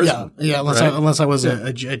visiting prison. Yeah. Unless I was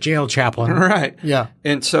a jail chaplain. Right. Yeah.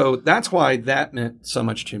 And so that's why that meant so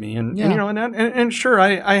much to me. And sure,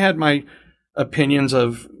 I had my opinions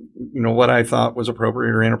of, what I thought was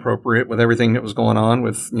appropriate or inappropriate with everything that was going on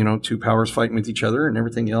with, two powers fighting with each other and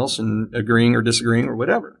everything else and agreeing or disagreeing or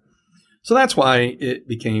whatever. So that's why it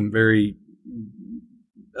became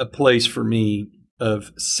a place for me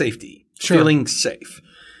of safety, feeling safe.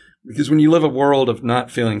 Because when you live a world of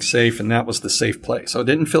not feeling safe, and that was the safe place. So I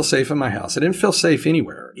didn't feel safe in my house. I didn't feel safe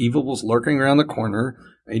anywhere. Evil was lurking around the corner.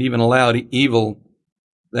 I'd even allowed evil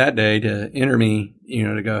that day to enter me,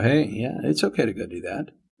 to go, hey, yeah, it's okay to go do that,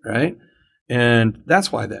 right? And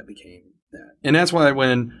that's why that became that. And that's why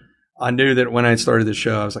when I knew that when I started the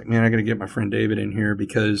show, I was like, man, I got to get my friend David in here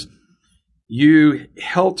because you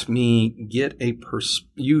helped me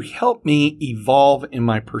you helped me evolve in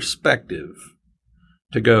my perspective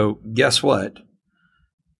to go, guess what?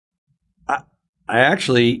 I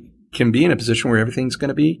actually can be in a position where everything's going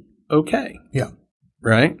to be okay. Yeah.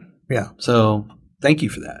 Right? Yeah. So thank you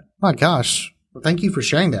for that. My gosh. Well, thank you for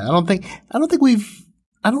sharing that. I don't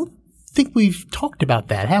think we've talked about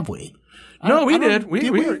that, have we? No, we did.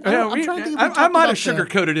 I might have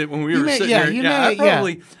sugarcoated it when we were sitting here. You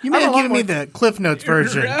may have given me the Cliff Notes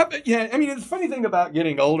version. Yeah, I mean, the funny thing about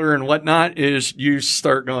getting older and whatnot is you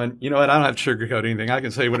start going, you know what, I don't have to sugarcoat anything. I can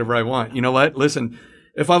say whatever I want. You know what? Listen,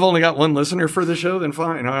 if I've only got one listener for the show, then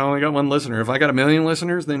fine. I only got one listener. If I got 1 million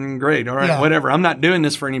listeners, then great. All right, whatever. I'm not doing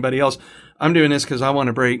this for anybody else. I'm doing this because I want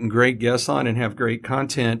to bring great guests on and have great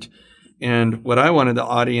content. And what I wanted the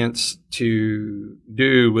audience to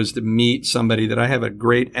do was to meet somebody that I have a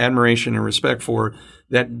great admiration and respect for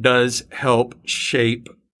that does help shape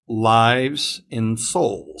lives and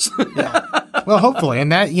souls. Yeah. Well, hopefully.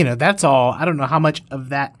 And that, that's all. I don't know how much of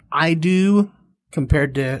that I do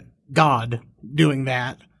compared to God doing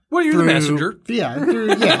that. Well, you're the messenger. Yeah,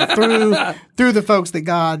 through the folks that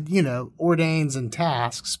God, ordains and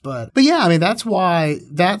tasks. But yeah, I mean, that's why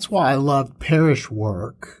I love parish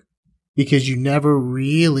work, because you never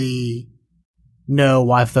really know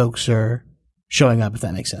why folks are showing up, if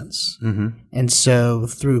that makes sense. Mm-hmm. And so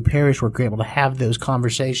through parish work, you're able to have those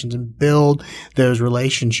conversations and build those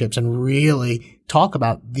relationships and really talk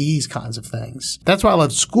about these kinds of things. That's why I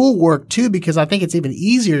love school work too, because I think it's even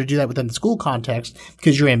easier to do that within the school context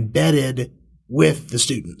because you're embedded with the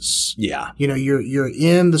students. Yeah. You're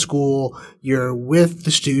in the school, you're with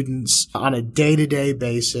the students on a day-to-day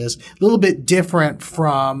basis, a little bit different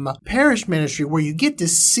from parish ministry where you get to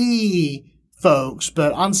see folks,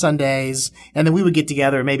 but on Sundays, and then we would get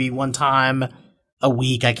together maybe one time a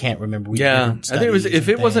week. I can't remember. Yeah. I think it was, if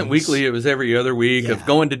it wasn't weekly, it was every other week of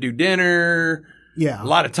going to do dinner. Yeah. A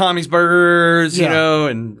lot of Tommy's Burgers,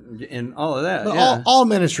 and all of that. But all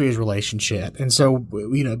ministry is relationship. And so,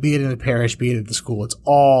 be it in the parish, be it at the school, it's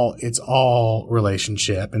all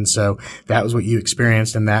relationship. And so that was what you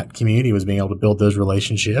experienced in that community, was being able to build those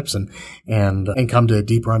relationships and come to a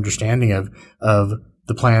deeper understanding of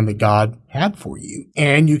the plan that God had for you.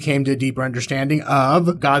 And you came to a deeper understanding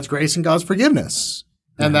of God's grace and God's forgiveness.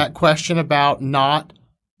 And that question about not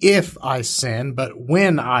if I sin, but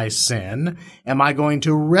when I sin, am I going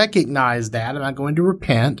to recognize that? Am I going to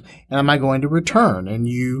repent? And am I going to return? And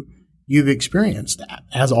you've experienced that,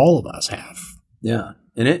 as all of us have. Yeah.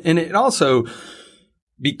 And it also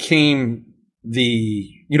became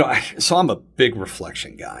so I'm a big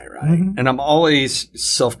reflection guy, right? Mm-hmm. And I'm always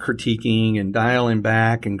self-critiquing and dialing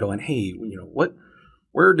back and going, hey,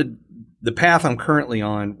 where did the path I'm currently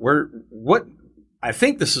on, I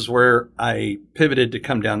think this is where I pivoted to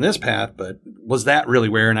come down this path, but was that really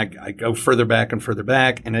where? And I go further back and further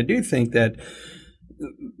back. And I do think that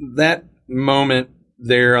moment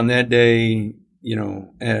there on that day,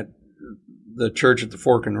 at the church at the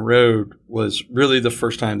fork in the road was really the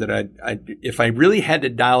first time that I if I really had to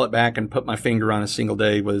dial it back and put my finger on a single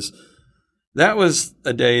day, that was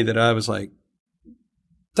a day that I was like,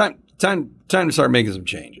 time to start making some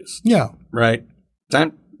changes. Yeah. Right.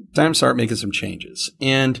 Time to start making some changes.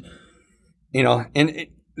 And,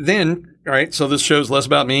 then, all right, so this show's less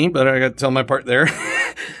about me, but I got to tell my part there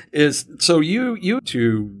is, so you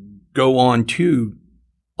to go on to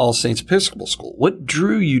All Saints Episcopal School. What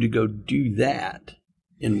drew you to go do that?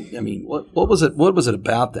 And I mean, what was it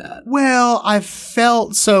about that? Well, I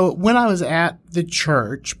felt, so when I was at the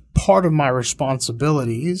church, part of my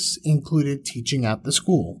responsibilities included teaching at the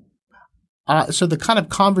school. So the kind of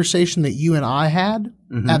conversation that you and I had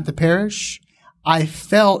at the parish, I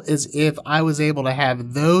felt as if I was able to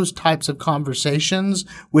have those types of conversations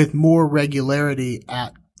with more regularity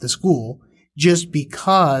at the school, just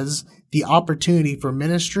because the opportunity for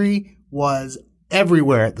ministry was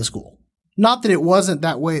everywhere at the school. Not that it wasn't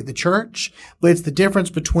that way at the church, but it's the difference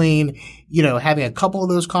between, having a couple of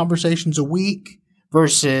those conversations a week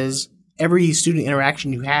versus every student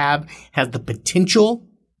interaction you have has the potential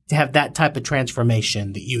to have that type of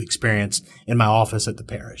transformation that you experienced in my office at the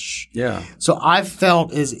parish. Yeah. So I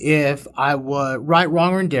felt as if I was, right,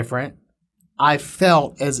 wrong, or indifferent, I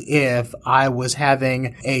felt as if I was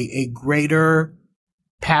having a greater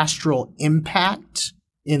pastoral impact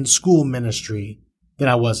in school ministry than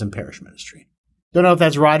I was in parish ministry. Don't know if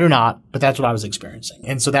that's right or not, but that's what I was experiencing.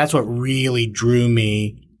 And so that's what really drew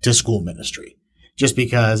me to school ministry. Just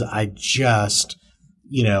because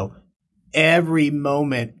every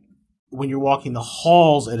moment when you're walking the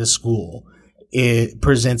halls at a school, it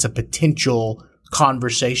presents a potential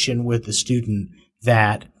conversation with the student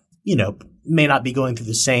that, may not be going through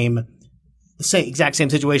the exact same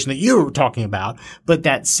situation that you were talking about, but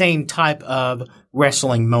that same type of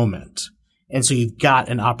wrestling moment. And so you've got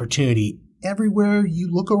an opportunity everywhere you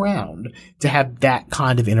look around to have that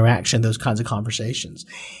kind of interaction, those kinds of conversations.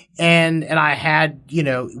 And I had,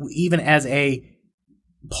 even as a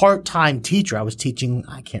part-time teacher, I was teaching,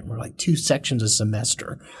 I can't remember, like 2 sections a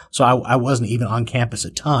semester. So I wasn't even on campus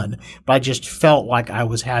a ton, but I just felt like I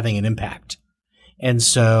was having an impact. And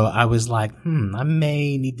so I was like, I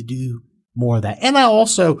may need to do more of that. And I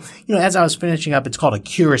also, as I was finishing up, it's called a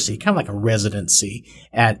curacy, kind of like a residency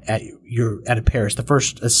at a parish. The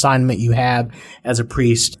first assignment you have as a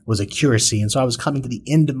priest was a curacy. And so I was coming to the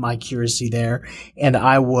end of my curacy there, and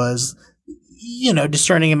I was,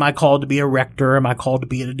 discerning am I called to be a rector? Am I called to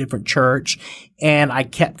be at a different church? And I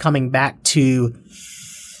kept coming back to,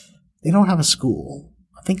 they don't have a school.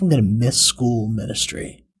 I think I'm going to miss school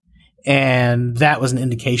ministry. And that was an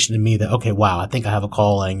indication to me that, okay, wow, I think I have a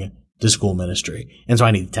calling to school ministry. And so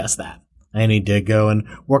I need to test that. I need to go and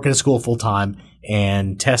work in a school full time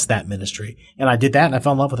and test that ministry. And I did that and I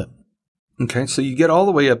fell in love with it. Okay, so you get all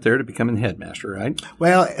the way up there to becoming headmaster, right?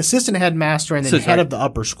 Well, assistant headmaster and then head of the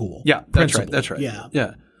upper school. Yeah, that's right. That's right.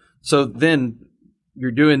 Yeah. So then you're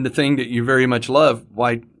doing the thing that you very much love.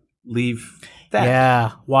 Why leave that?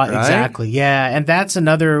 Yeah, right? Exactly. Yeah, and that's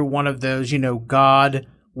another one of those, God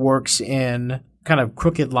works in kind of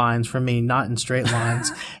crooked lines for me, not in straight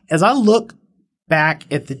lines. As I look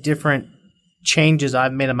back at the different changes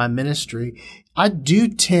I've made in my ministry, I do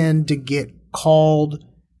tend to get called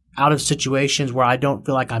out of situations where I don't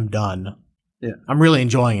feel like I'm done. Yeah. I'm really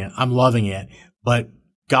enjoying it. I'm loving it, but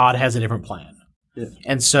God has a different plan. Yeah.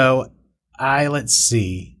 And so let's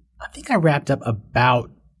see. I think I wrapped up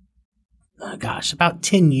about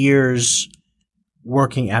 10 years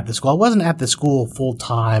working at the school. I wasn't at the school full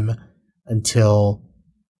time until,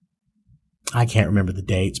 I can't remember the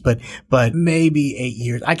dates, but maybe 8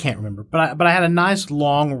 years. I can't remember, but I had a nice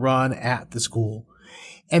long run at the school.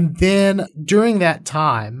 And then during that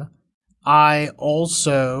time, I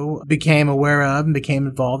also became aware of and became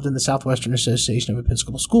involved in the Southwestern Association of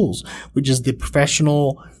Episcopal Schools, which is the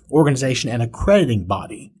professional organization and accrediting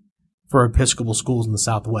body for Episcopal schools in the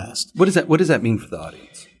Southwest. What does that mean for the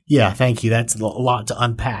audience? Yeah, thank you. That's a lot to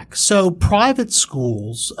unpack. So private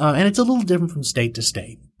schools, and it's a little different from state to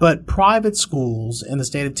state, but private schools in the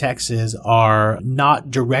state of Texas are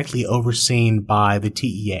not directly overseen by the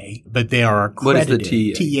TEA, but they are accredited. What is the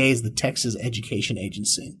TEA? TEA is the Texas Education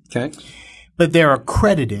Agency. Okay. But they're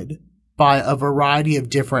accredited by a variety of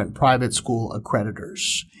different private school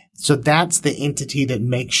accreditors. So that's the entity that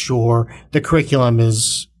makes sure the curriculum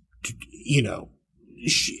is,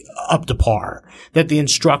 up to par, that the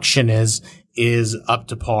instruction is up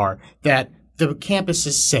to par, that the campus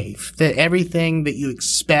is safe, that everything that you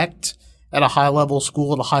expect at a high-level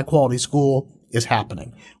school, at a high-quality school, is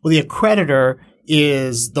happening. Well, the accreditor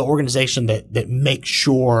is the organization that makes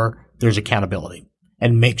sure there's accountability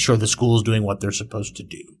and makes sure the school is doing what they're supposed to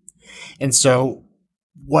do. And so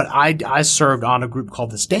what I served on a group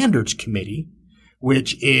called the Standards Committee,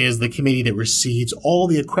 which is the committee that receives all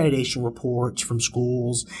the accreditation reports from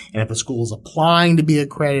schools, and if a school is applying to be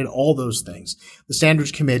accredited, all those things. The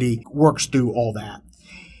Standards Committee works through all that.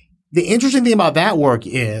 The interesting thing about that work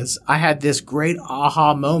is I had this great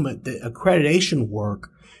aha moment that accreditation work,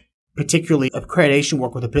 particularly accreditation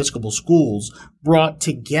work with Episcopal schools, brought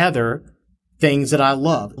together things that I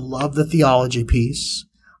love. I love the theology piece.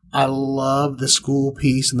 I love the school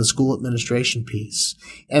piece and the school administration piece.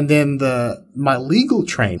 And then my legal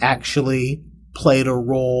training actually played a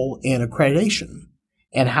role in accreditation.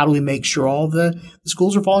 And how do we make sure all the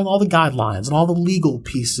schools are following all the guidelines and all the legal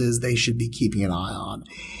pieces they should be keeping an eye on.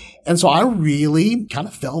 And so I really kind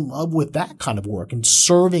of fell in love with that kind of work and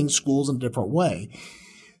serving schools in a different way.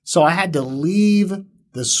 So I had to leave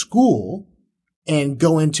the school and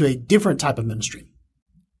go into a different type of ministry,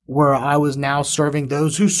 where I was now serving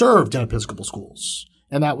those who served in Episcopal schools.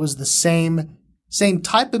 And that was the same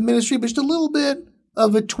type of ministry, but just a little bit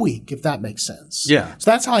of a tweak, if that makes sense. Yeah.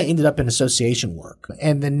 So that's how I ended up in association work.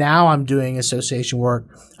 And then now I'm doing association work.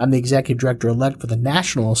 I'm the executive director-elect for the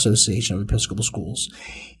National Association of Episcopal Schools.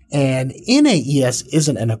 And NAES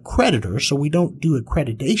isn't an accreditor, so we don't do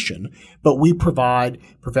accreditation, but we provide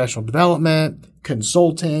professional development,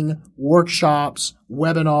 consulting, workshops,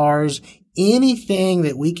 webinars, anything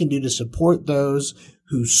that we can do to support those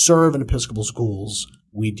who serve in Episcopal schools,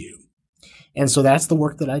 we do. And so that's the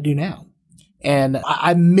work that I do now. And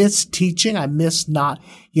I miss teaching. I miss not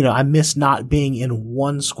being in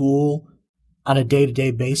one school on a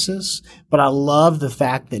day-to-day basis. But I love the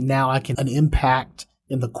fact that now I can impact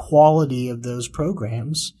in the quality of those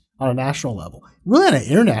programs on a national level, really on an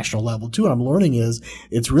international level too. What I'm learning is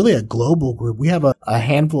it's really a global group. We have a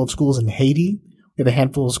handful of schools in Haiti. We have a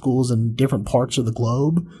handful of schools in different parts of the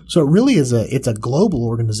globe. So it really is it's a global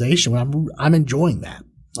organization. I'm enjoying that.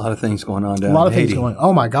 A lot of things going on down in Haiti. A lot of things going.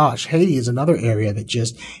 Oh my gosh, Haiti is another area that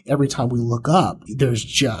just every time we look up, there's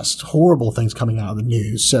just horrible things coming out of the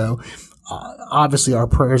news. So obviously our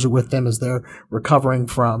prayers are with them as they're recovering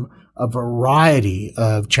from a variety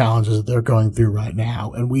of challenges that they're going through right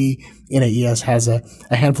now. And NAES has a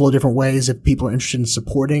handful of different ways if people are interested in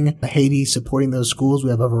supporting Haiti, supporting those schools. We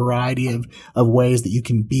have a variety of ways that you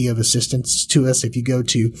can be of assistance to us. If you go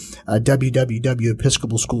to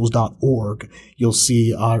www.episcopalschools.org, you'll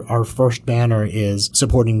see our first banner is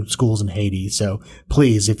supporting schools in Haiti. So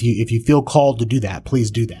please, if you feel called to do that, please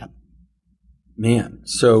do that. Man,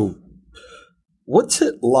 so what's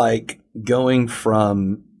it like going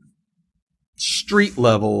from street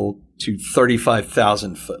level to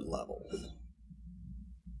 35,000 foot level? Does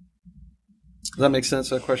that make sense?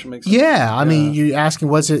 That question makes sense? Yeah. I mean, you're asking,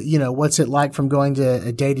 what's it like from going to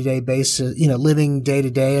a day-to-day basis, living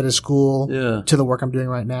day-to-day at a school to the work I'm doing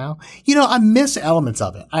right now? I miss elements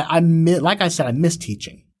of it. Like I said, I miss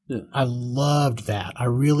teaching. Yeah. I loved that. I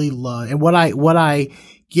really loved, and what I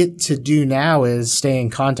get to do now is stay in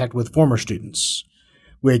contact with former students,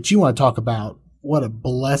 which you want to talk about what a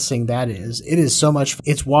blessing that is. It is so much.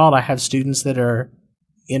 It's wild. I have students that are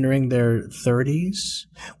entering their 30s,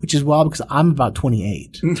 which is wild because I'm about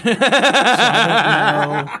 28. So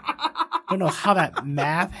I don't know how that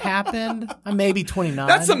math happened. I may be 29.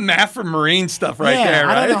 That's some math for Marine stuff there,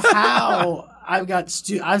 right? I don't know how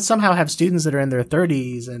I somehow have students that are in their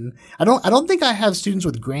 30s, and I don't think I have students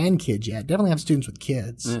with grandkids yet. Definitely have students with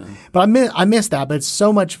kids. Yeah. But I miss that, but it's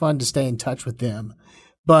so much fun to stay in touch with them.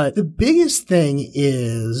 But the biggest thing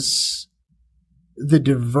is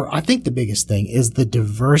I think the biggest thing is the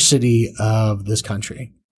diversity of this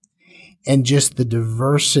country, and just the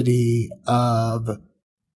diversity of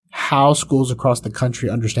how schools across the country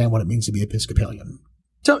understand what it means to be Episcopalian.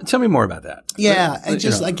 Tell me more about that. Yeah, and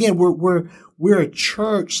just again, we're a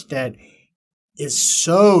church that is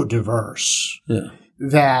so diverse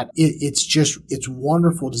that it's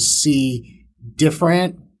wonderful to see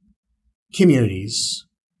different communities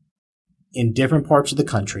in different parts of the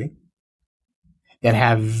country that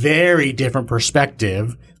have very different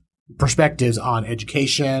perspectives on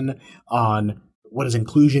education, on what does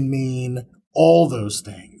inclusion mean, all those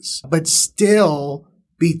things, but still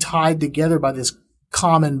be tied together by this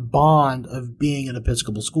common bond of being an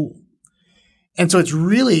Episcopal school. And so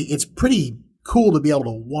it's pretty cool to be able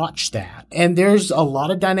to watch that. And there's a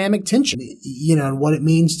lot of dynamic tension, in what it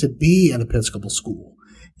means to be an Episcopal school.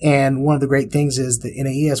 And one of the great things is that in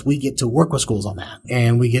NAES, we get to work with schools on that,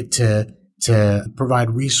 and we get to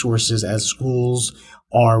provide resources as schools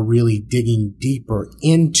are really digging deeper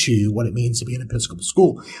into what it means to be an Episcopal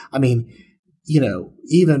school. I mean,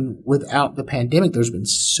 even without the pandemic, there's been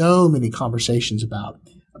so many conversations about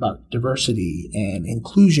diversity and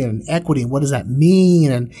inclusion and equity and what does that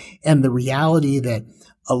mean, and the reality that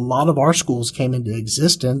a lot of our schools came into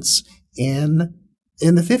existence in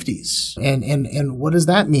the 50s. And what does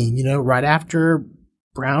that mean? Right after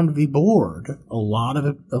Brown v. Board, a lot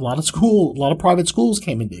of private schools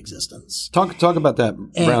came into existence. Talk about that,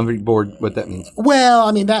 Brown v. Board, what that means. Well,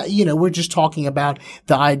 I mean, that, we're just talking about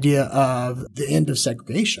the idea of the end of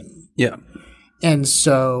segregation. Yeah. And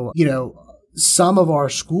so, some of our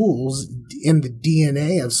schools, in the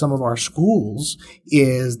DNA of some of our schools,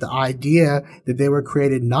 is the idea that they were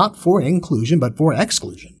created not for inclusion, but for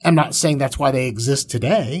exclusion. I'm not saying that's why they exist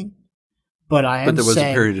today, but I am saying— But there was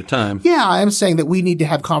a period of time. Yeah, I am saying that we need to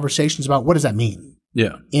have conversations about what does that mean?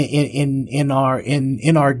 Yeah. In our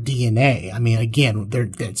DNA. I mean, again,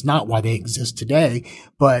 that's not why they exist today,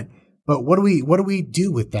 but what do we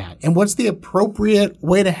do with that? And what's the appropriate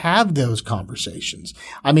way to have those conversations?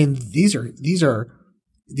 I mean, these are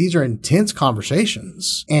intense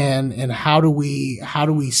conversations. And how do we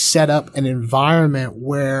set up an environment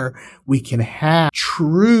where we can have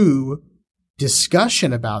true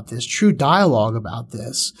discussion about this, true dialogue about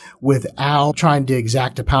this, without trying to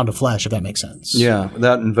exact a pound of flesh, if that makes sense? Yeah,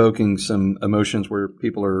 without invoking some emotions where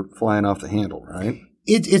people are flying off the handle, right?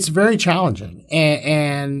 It's very challenging,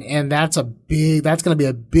 and that's going to be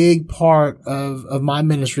a big part of my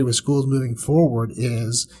ministry with schools moving forward,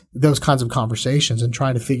 is those kinds of conversations and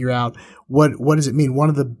trying to figure out what does it mean. One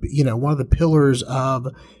of the pillars of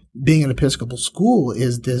being an Episcopal school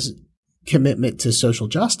is this commitment to social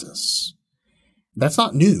justice. That's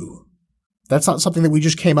not new. That's not something that we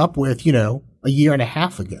just came up with, a year and a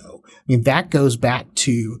half ago. I mean, that goes back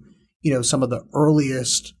to, some of the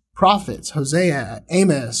earliest prophets, Hosea,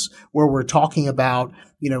 Amos, where we're talking about,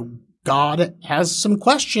 God has some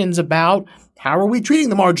questions about how are we treating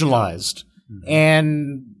the marginalized,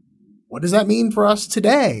 and what does that mean for us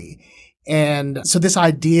today? And so this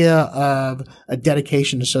idea of a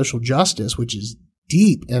dedication to social justice, which is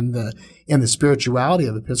deep in the spirituality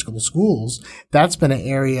of Episcopal schools, that's been an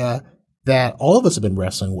area that all of us have been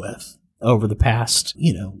wrestling with over the past,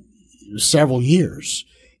 several years.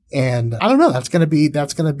 And I don't know, that's going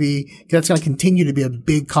to continue to be a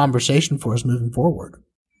big conversation for us moving forward.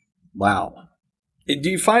 Wow. Do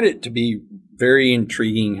you find it to be very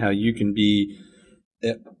intriguing how you can be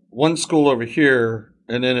at one school over here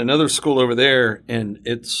and then another school over there, and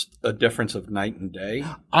it's a difference of night and day?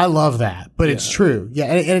 I love that, but it's true. Yeah,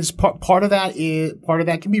 and it's part of that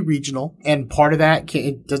can be regional, and part of that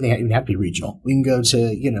it doesn't even have to be regional. We can go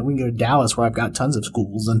to Dallas, where I've got tons of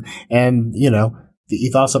schools, and the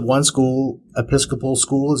ethos of one school, Episcopal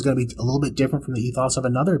school, is going to be a little bit different from the ethos of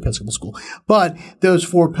another Episcopal school. But those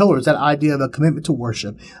four pillars, that idea of a commitment to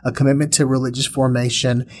worship, a commitment to religious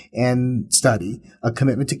formation and study, a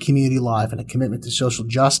commitment to community life, and a commitment to social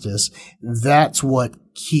justice, that's what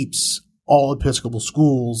keeps all Episcopal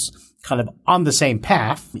schools kind of on the same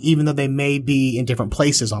path, even though they may be in different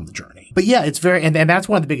places on the journey. But yeah, it's and that's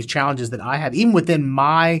one of the biggest challenges that I have, even within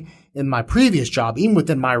in my previous job, even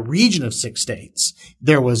within my region of 6 states,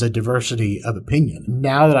 there was a diversity of opinion.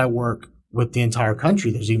 Now that I work with the entire country,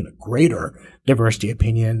 there's even a greater diversity of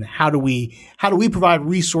opinion. How do we provide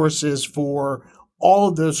resources for all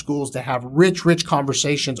of those schools to have rich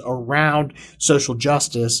conversations around social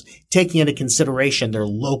justice, taking into consideration their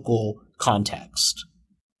local context?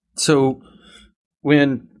 So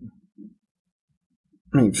I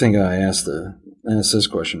think I asked this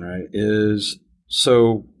question, right?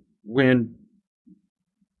 When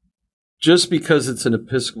just because it's an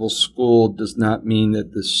Episcopal school does not mean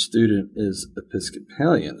that the student is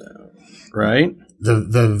Episcopalian, though, right?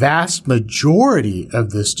 The vast majority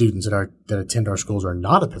of the students that attend our schools are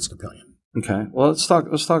not Episcopalian. Okay, well let's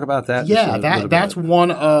talk about that. Yeah, that's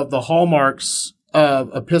one of the hallmarks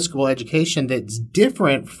of Episcopal education that's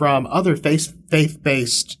different from other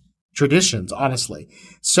faith-based traditions, honestly.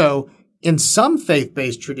 So in some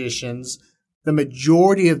faith-based traditions, the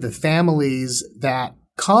majority of the families that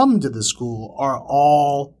come to the school are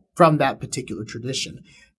all from that particular tradition.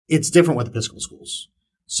 It's different with Episcopal schools.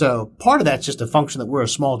 So part of that's just a function that we're a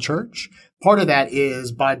small church. Part of that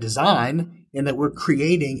is by design, in that we're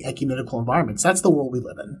creating ecumenical environments. That's the world we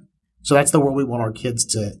live in. So that's the world we want our kids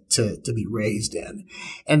to be raised in.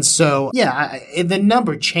 And so, the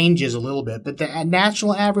number changes a little bit, but the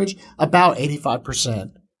national average, about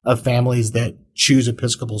 85% of families that choose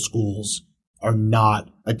Episcopal schools are not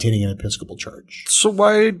attending an Episcopal church. So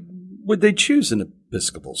why would they choose an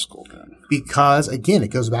Episcopal school then? Because, again, it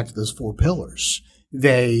goes back to those four pillars.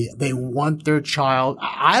 They want their child.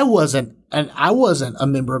 I wasn't a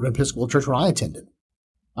member of an Episcopal church when I attended.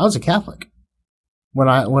 I was a Catholic when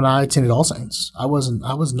I attended All Saints. I was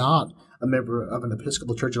not a member of an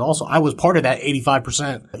Episcopal church at all. So I was part of that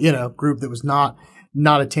 85%, group that was not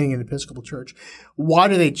attending an Episcopal church. Why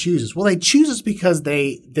do they choose us? Well, they choose us because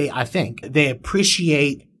I think they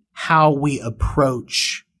appreciate how we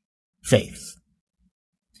approach faith.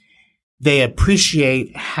 They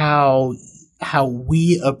appreciate how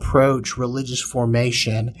we approach religious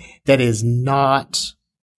formation that is not,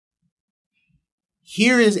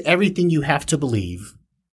 here is everything you have to believe.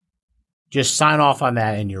 Just sign off on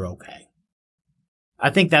that and you're okay.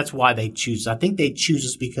 I think that's why they choose. I think they choose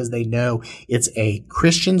us because they know it's a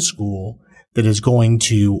Christian school that is going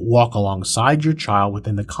to walk alongside your child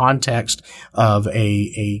within the context of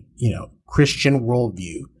a Christian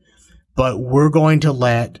worldview. But we're going to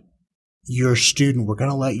let your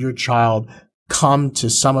child come to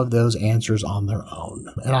some of those answers on their own.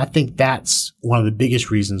 And I think that's one of the biggest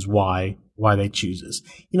reasons why they choose us.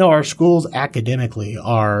 Our schools academically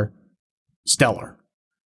are stellar.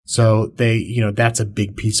 So that's a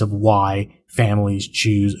big piece of why families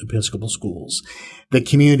choose Episcopal schools. The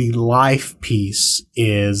community life piece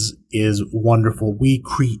is wonderful. We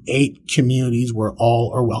create communities where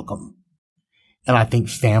all are welcome. And I think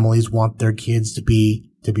families want their kids to be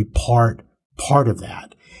part of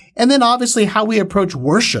that. And then obviously how we approach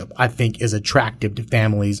worship, I think, is attractive to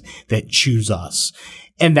families that choose us.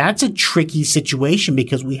 And that's a tricky situation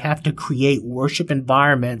because we have to create worship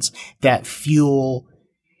environments that fuel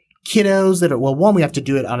kiddos that are, one, we have to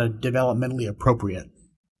do it on a developmentally appropriate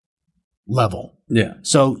level. Yeah.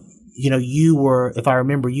 So, you were, if I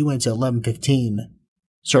remember, you went to 11:15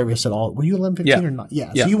 service at all. Were you 11:15 or not?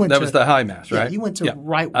 Yeah. Yeah. So you went that was the high mass, right? Yeah, you went to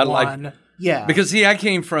Right I One. Yeah. Because I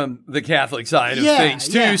came from the Catholic side of things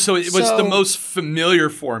too, so it was the most familiar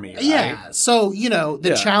for me. Right? Yeah. So,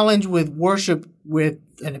 the challenge with worship with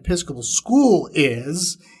an Episcopal school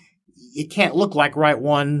is it can't look like Right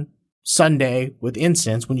One Sunday with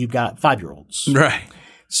incense when you've got 5-year-olds. Right.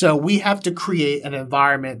 So we have to create an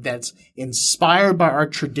environment that's inspired by our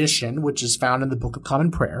tradition, which is found in the Book of Common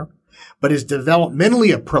Prayer, but is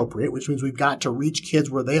developmentally appropriate, which means we've got to reach kids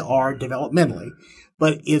where they are developmentally,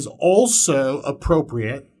 but is also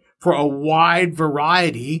appropriate for a wide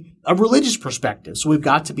variety of religious perspectives. So we've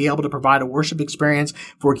got to be able to provide a worship experience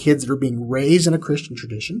for kids that are being raised in a Christian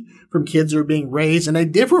tradition, from kids that are being raised in a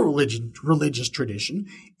different religious tradition,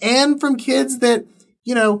 and from kids that,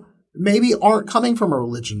 maybe aren't coming from a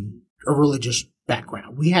religious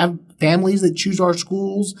background. We have families that choose our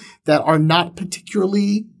schools that are not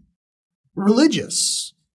particularly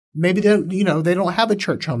religious. Maybe they don't have a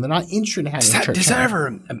church home. They're not interested in having a church home. Does that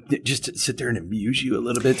ever just sit there and amuse you a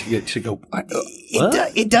little bit to go, what?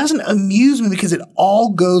 It doesn't amuse me because it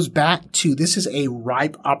all goes back to this is a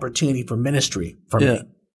ripe opportunity for ministry for me.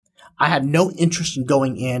 I have no interest in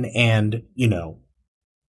going in and,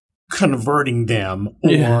 converting them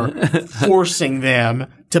or forcing them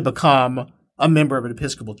to become a member of an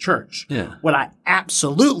Episcopal church. Yeah. What I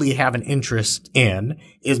absolutely have an interest in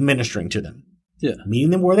is ministering to them. Yeah.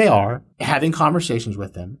 Meeting them where they are, having conversations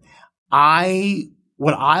with them.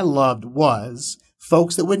 What I loved was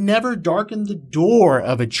folks that would never darken the door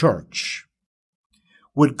of a church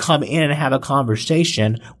would come in and have a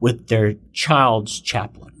conversation with their child's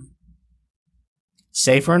chaplain.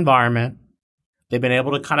 Safer environment. They've been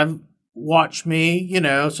able to kind of watch me,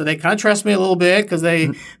 so they kind of trust me a little bit because they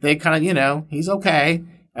kind of, he's okay.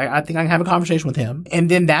 I think I can have a conversation with him.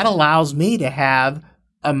 And then that allows me to have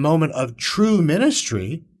a moment of true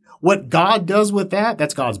ministry. What God does with that,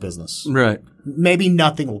 that's God's business. Right. Maybe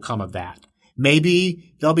nothing will come of that.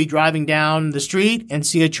 Maybe they'll be driving down the street and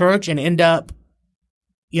see a church and end up,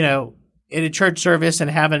 in a church service and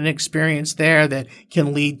having an experience there that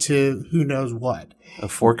can lead to who knows what. A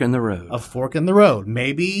fork in the road.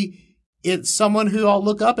 Maybe it's someone who I'll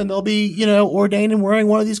look up and they'll be, ordained and wearing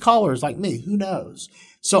one of these collars like me. Who knows?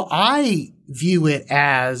 So I view it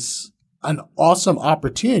as an awesome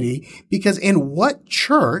opportunity because in what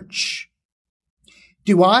church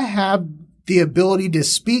do I have the ability to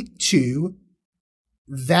speak to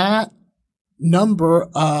that number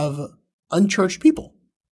of unchurched people?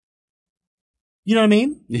 You know what I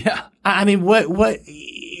mean? Yeah. I mean, what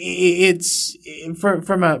it's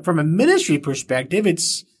from a ministry perspective,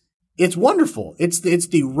 it's wonderful. It's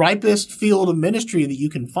the ripest field of ministry that you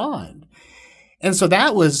can find. And so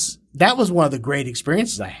that was one of the great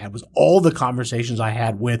experiences I had, was all the conversations I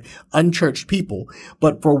had with unchurched people.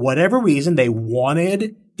 But for whatever reason, they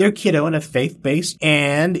wanted their kiddo in a faith-based,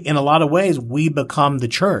 and in a lot of ways, we become the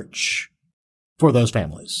church for those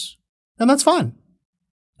families. And that's fine.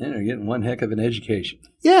 And they're getting one heck of an education.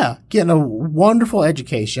 Yeah, getting a wonderful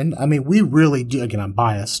education. I mean, we really do. Again, I'm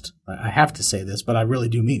biased. I have to say this, but I really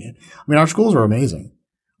do mean it. I mean, our schools are amazing.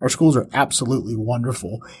 Our schools are absolutely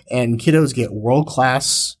wonderful, and kiddos get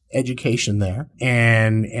world-class education there.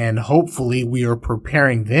 And hopefully we are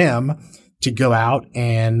preparing them to go out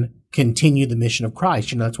and continue the mission of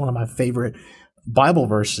Christ. That's one of my favorite Bible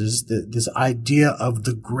verses, this idea of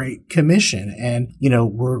the Great Commission. And,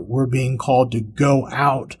 we're being called to go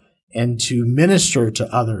out and to minister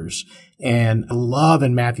to others. And I love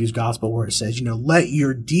in Matthew's gospel where it says, let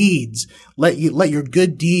your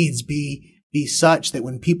good deeds be such that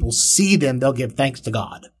when people see them, they'll give thanks to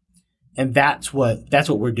God. And that's what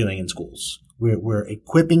we're doing in schools. We're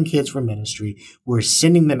equipping kids for ministry. We're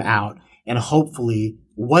sending them out, and hopefully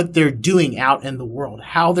what they're doing out in the world,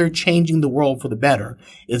 how they're changing the world for the better,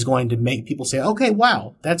 is going to make people say, okay,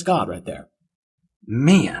 wow, that's God right there.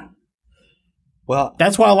 Man. Well,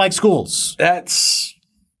 that's why I like schools. That's,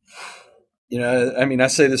 I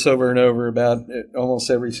say this over and over about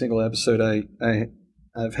almost every single episode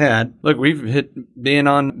I've had. Look, we've hit being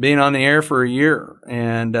on the air for a year.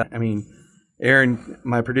 And Aaron,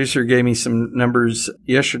 my producer, gave me some numbers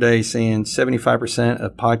yesterday saying 75%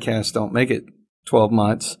 of podcasts don't make it 12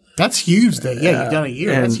 months. That's huge. You've done a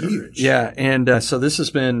year. That's huge. Yeah. And so this has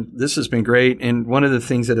been great. And one of the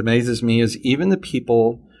things that amazes me is even the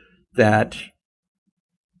people that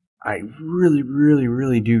I really, really,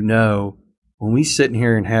 really do know, when we sit in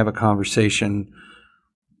here and have a conversation,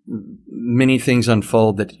 many things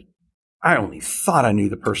unfold that I only thought I knew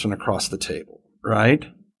the person across the table, right?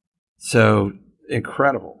 So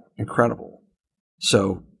incredible.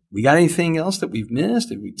 So we got anything else that we've missed?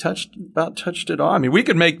 Did we touched it all? I mean, we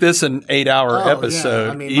could make this an 8-hour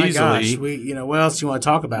episode easily. My gosh, what else do you want to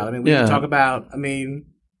talk about? I mean,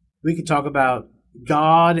 we could talk about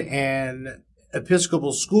God and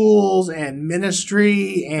Episcopal schools and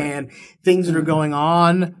ministry and things that are going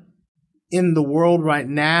on in the world right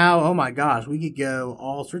now. Oh my gosh, we could go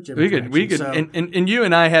all sorts of different directions. And you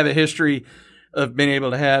and I have a history of being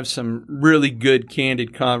able to have some really good,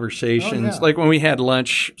 candid conversations. Oh, yeah. Like when we had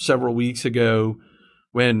lunch several weeks ago,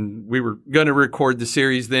 when we were going to record the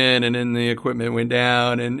series then, and then the equipment went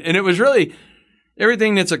down, and it was really,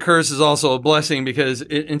 everything that's a curse is also a blessing, because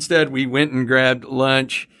instead we went and grabbed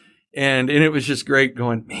lunch. And it was just great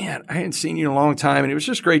going, man, I hadn't seen you in a long time. And it was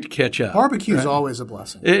just great to catch up. Barbecue is always a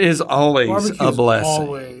blessing. It is always a blessing.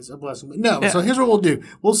 Always a blessing. No, yeah. So here's what we'll do.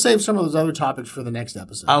 We'll save some of those other topics for the next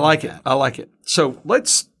episode. I like it. So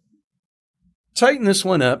let's tighten this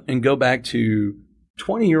one up and go back to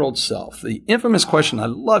 20-year-old self. The infamous question I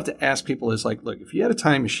love to ask people is like, look, if you had a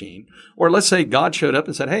time machine, or let's say God showed up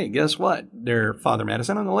and said, hey, guess what? There, Father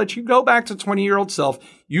Madison, I'm going to let you go back to 20-year-old self.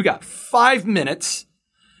 You got 5 minutes.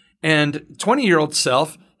 And 20-year-old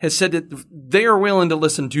self has said that they are willing to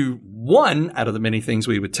listen to one out of the many things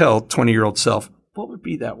we would tell 20-year-old self. What would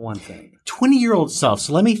be that one thing? 20-year-old self.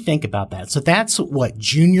 So let me think about that. So that's what,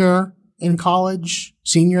 junior in college,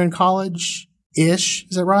 senior in college-ish?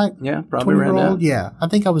 Is that right? Yeah, probably around that. Yeah. I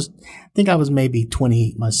think I was maybe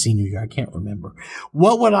 20 my senior year. I can't remember.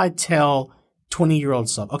 What would I tell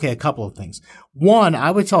 20-year-old self? Okay, a couple of things. One,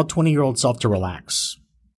 I would tell 20-year-old self to relax.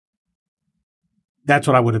 That's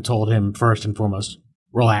what I would have told him first and foremost.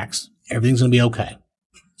 Relax. Everything's going to be okay.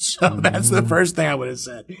 So that's the first thing I would have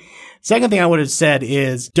said. Second thing I would have said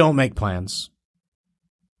is don't make plans.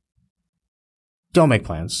 Don't make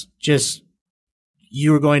plans. Just,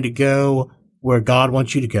 you are going to go where God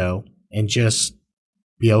wants you to go and just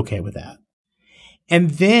be okay with that.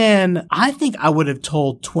 And then I think I would have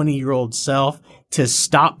told 20-year-old self to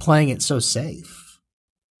stop playing it so safe.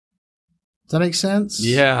 Does that make sense?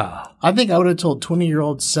 Yeah. I think I would have told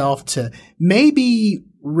 20-year-old self to maybe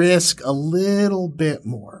risk a little bit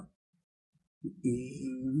more.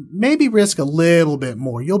 Maybe risk a little bit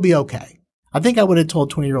more. You'll be okay. I think I would have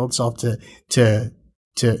told 20-year-old self to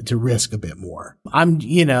risk a bit more.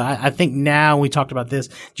 I think now we talked about this,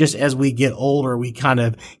 just as we get older, we kind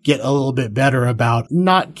of get a little bit better about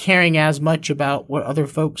not caring as much about what other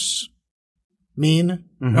folks mean.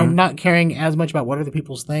 Mm-hmm. Not caring as much about what other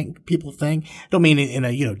people think. Don't mean in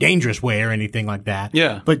a, dangerous way or anything like that.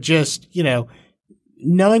 Yeah. But just,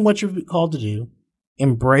 knowing what you're called to do,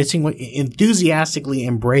 enthusiastically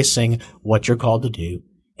embracing what you're called to do,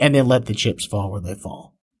 and then let the chips fall where they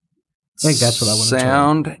fall. I think that's what I want to tell you.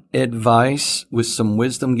 Sound advice with some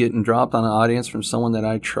wisdom getting dropped on an audience from someone that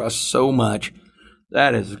I trust so much.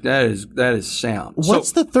 That is sound.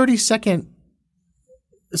 What's the 30-second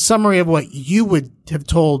summary of what you would have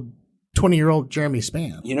told 20-year-old Jeremy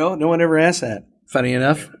Spann? No one ever asked that, funny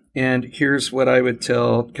enough. And here's what I would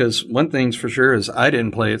tell, because one thing's for sure is I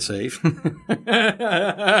didn't play it safe.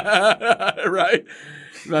 Right?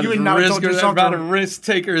 About a risk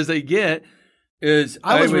taker as they get.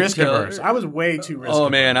 I was risk averse. I was way too risk averse. Oh,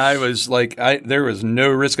 man, I was like, there was no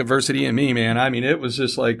risk adversity in me, man. I mean, it was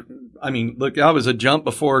just like, look, I was a jump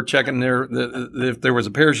before checking if there was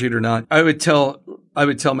a parachute or not. I would tell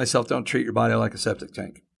myself, don't treat your body like a septic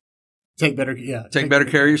tank. Take better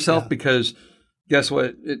care of yourself, because guess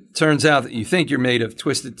what? It turns out that you think you're made of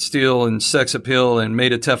twisted steel and sex appeal and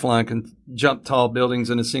made of Teflon, can jump tall buildings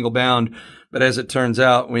in a single bound. But as it turns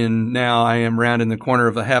out, when now I am rounding the corner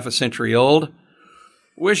of a half a century old,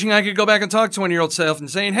 wishing I could go back and talk to 20-year-old self and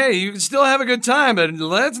saying, hey, you can still have a good time, but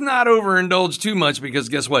let's not overindulge too much, because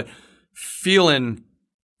guess what? Feeling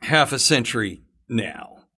half a century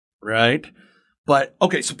now, right? But,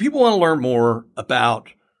 okay, so people want to learn more about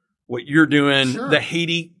what you're doing, sure. the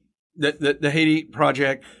Haiti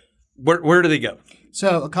project. Where do they go?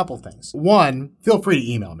 So a couple things. One, feel free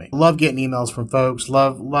to email me. Love getting emails from folks.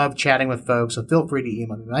 Love chatting with folks. So feel free to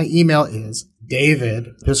email me. My email is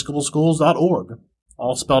david@episcopalschools.org.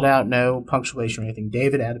 All spelled out, no punctuation or anything.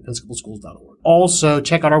 david@episcopalschools.org. Also,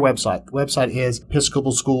 check out our website. The website is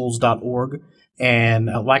episcopalschools.org. And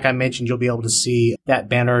like I mentioned, you'll be able to see that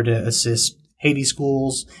banner to assist Haiti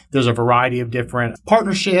schools. There's a variety of different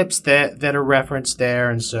partnerships that are referenced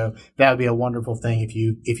there. And so that would be a wonderful thing if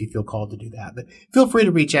you feel called to do that. But feel free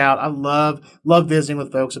to reach out. I love visiting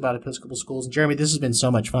with folks about Episcopal schools. And Jeremy, this has been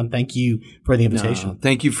so much fun. Thank you for the invitation. No,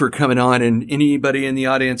 thank you for coming on. And anybody in the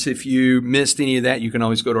audience, if you missed any of that, you can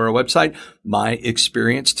always go to our website,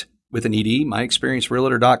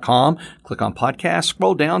 myexperiencedrealtor.com. Click on podcast,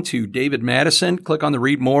 scroll down to David Madison, click on the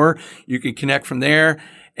read more. You can connect from there.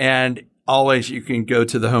 And always, you can go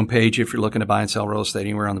to the homepage if you're looking to buy and sell real estate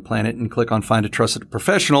anywhere on the planet and click on Find a Trusted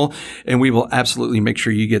Professional, and we will absolutely make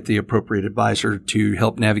sure you get the appropriate advisor to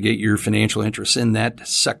help navigate your financial interests in that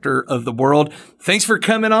sector of the world. Thanks for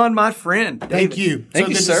coming on, my friend. Thank you. Thank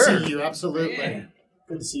you, good sir. To see you. Absolutely. Yeah.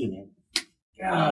 Good to see you, man.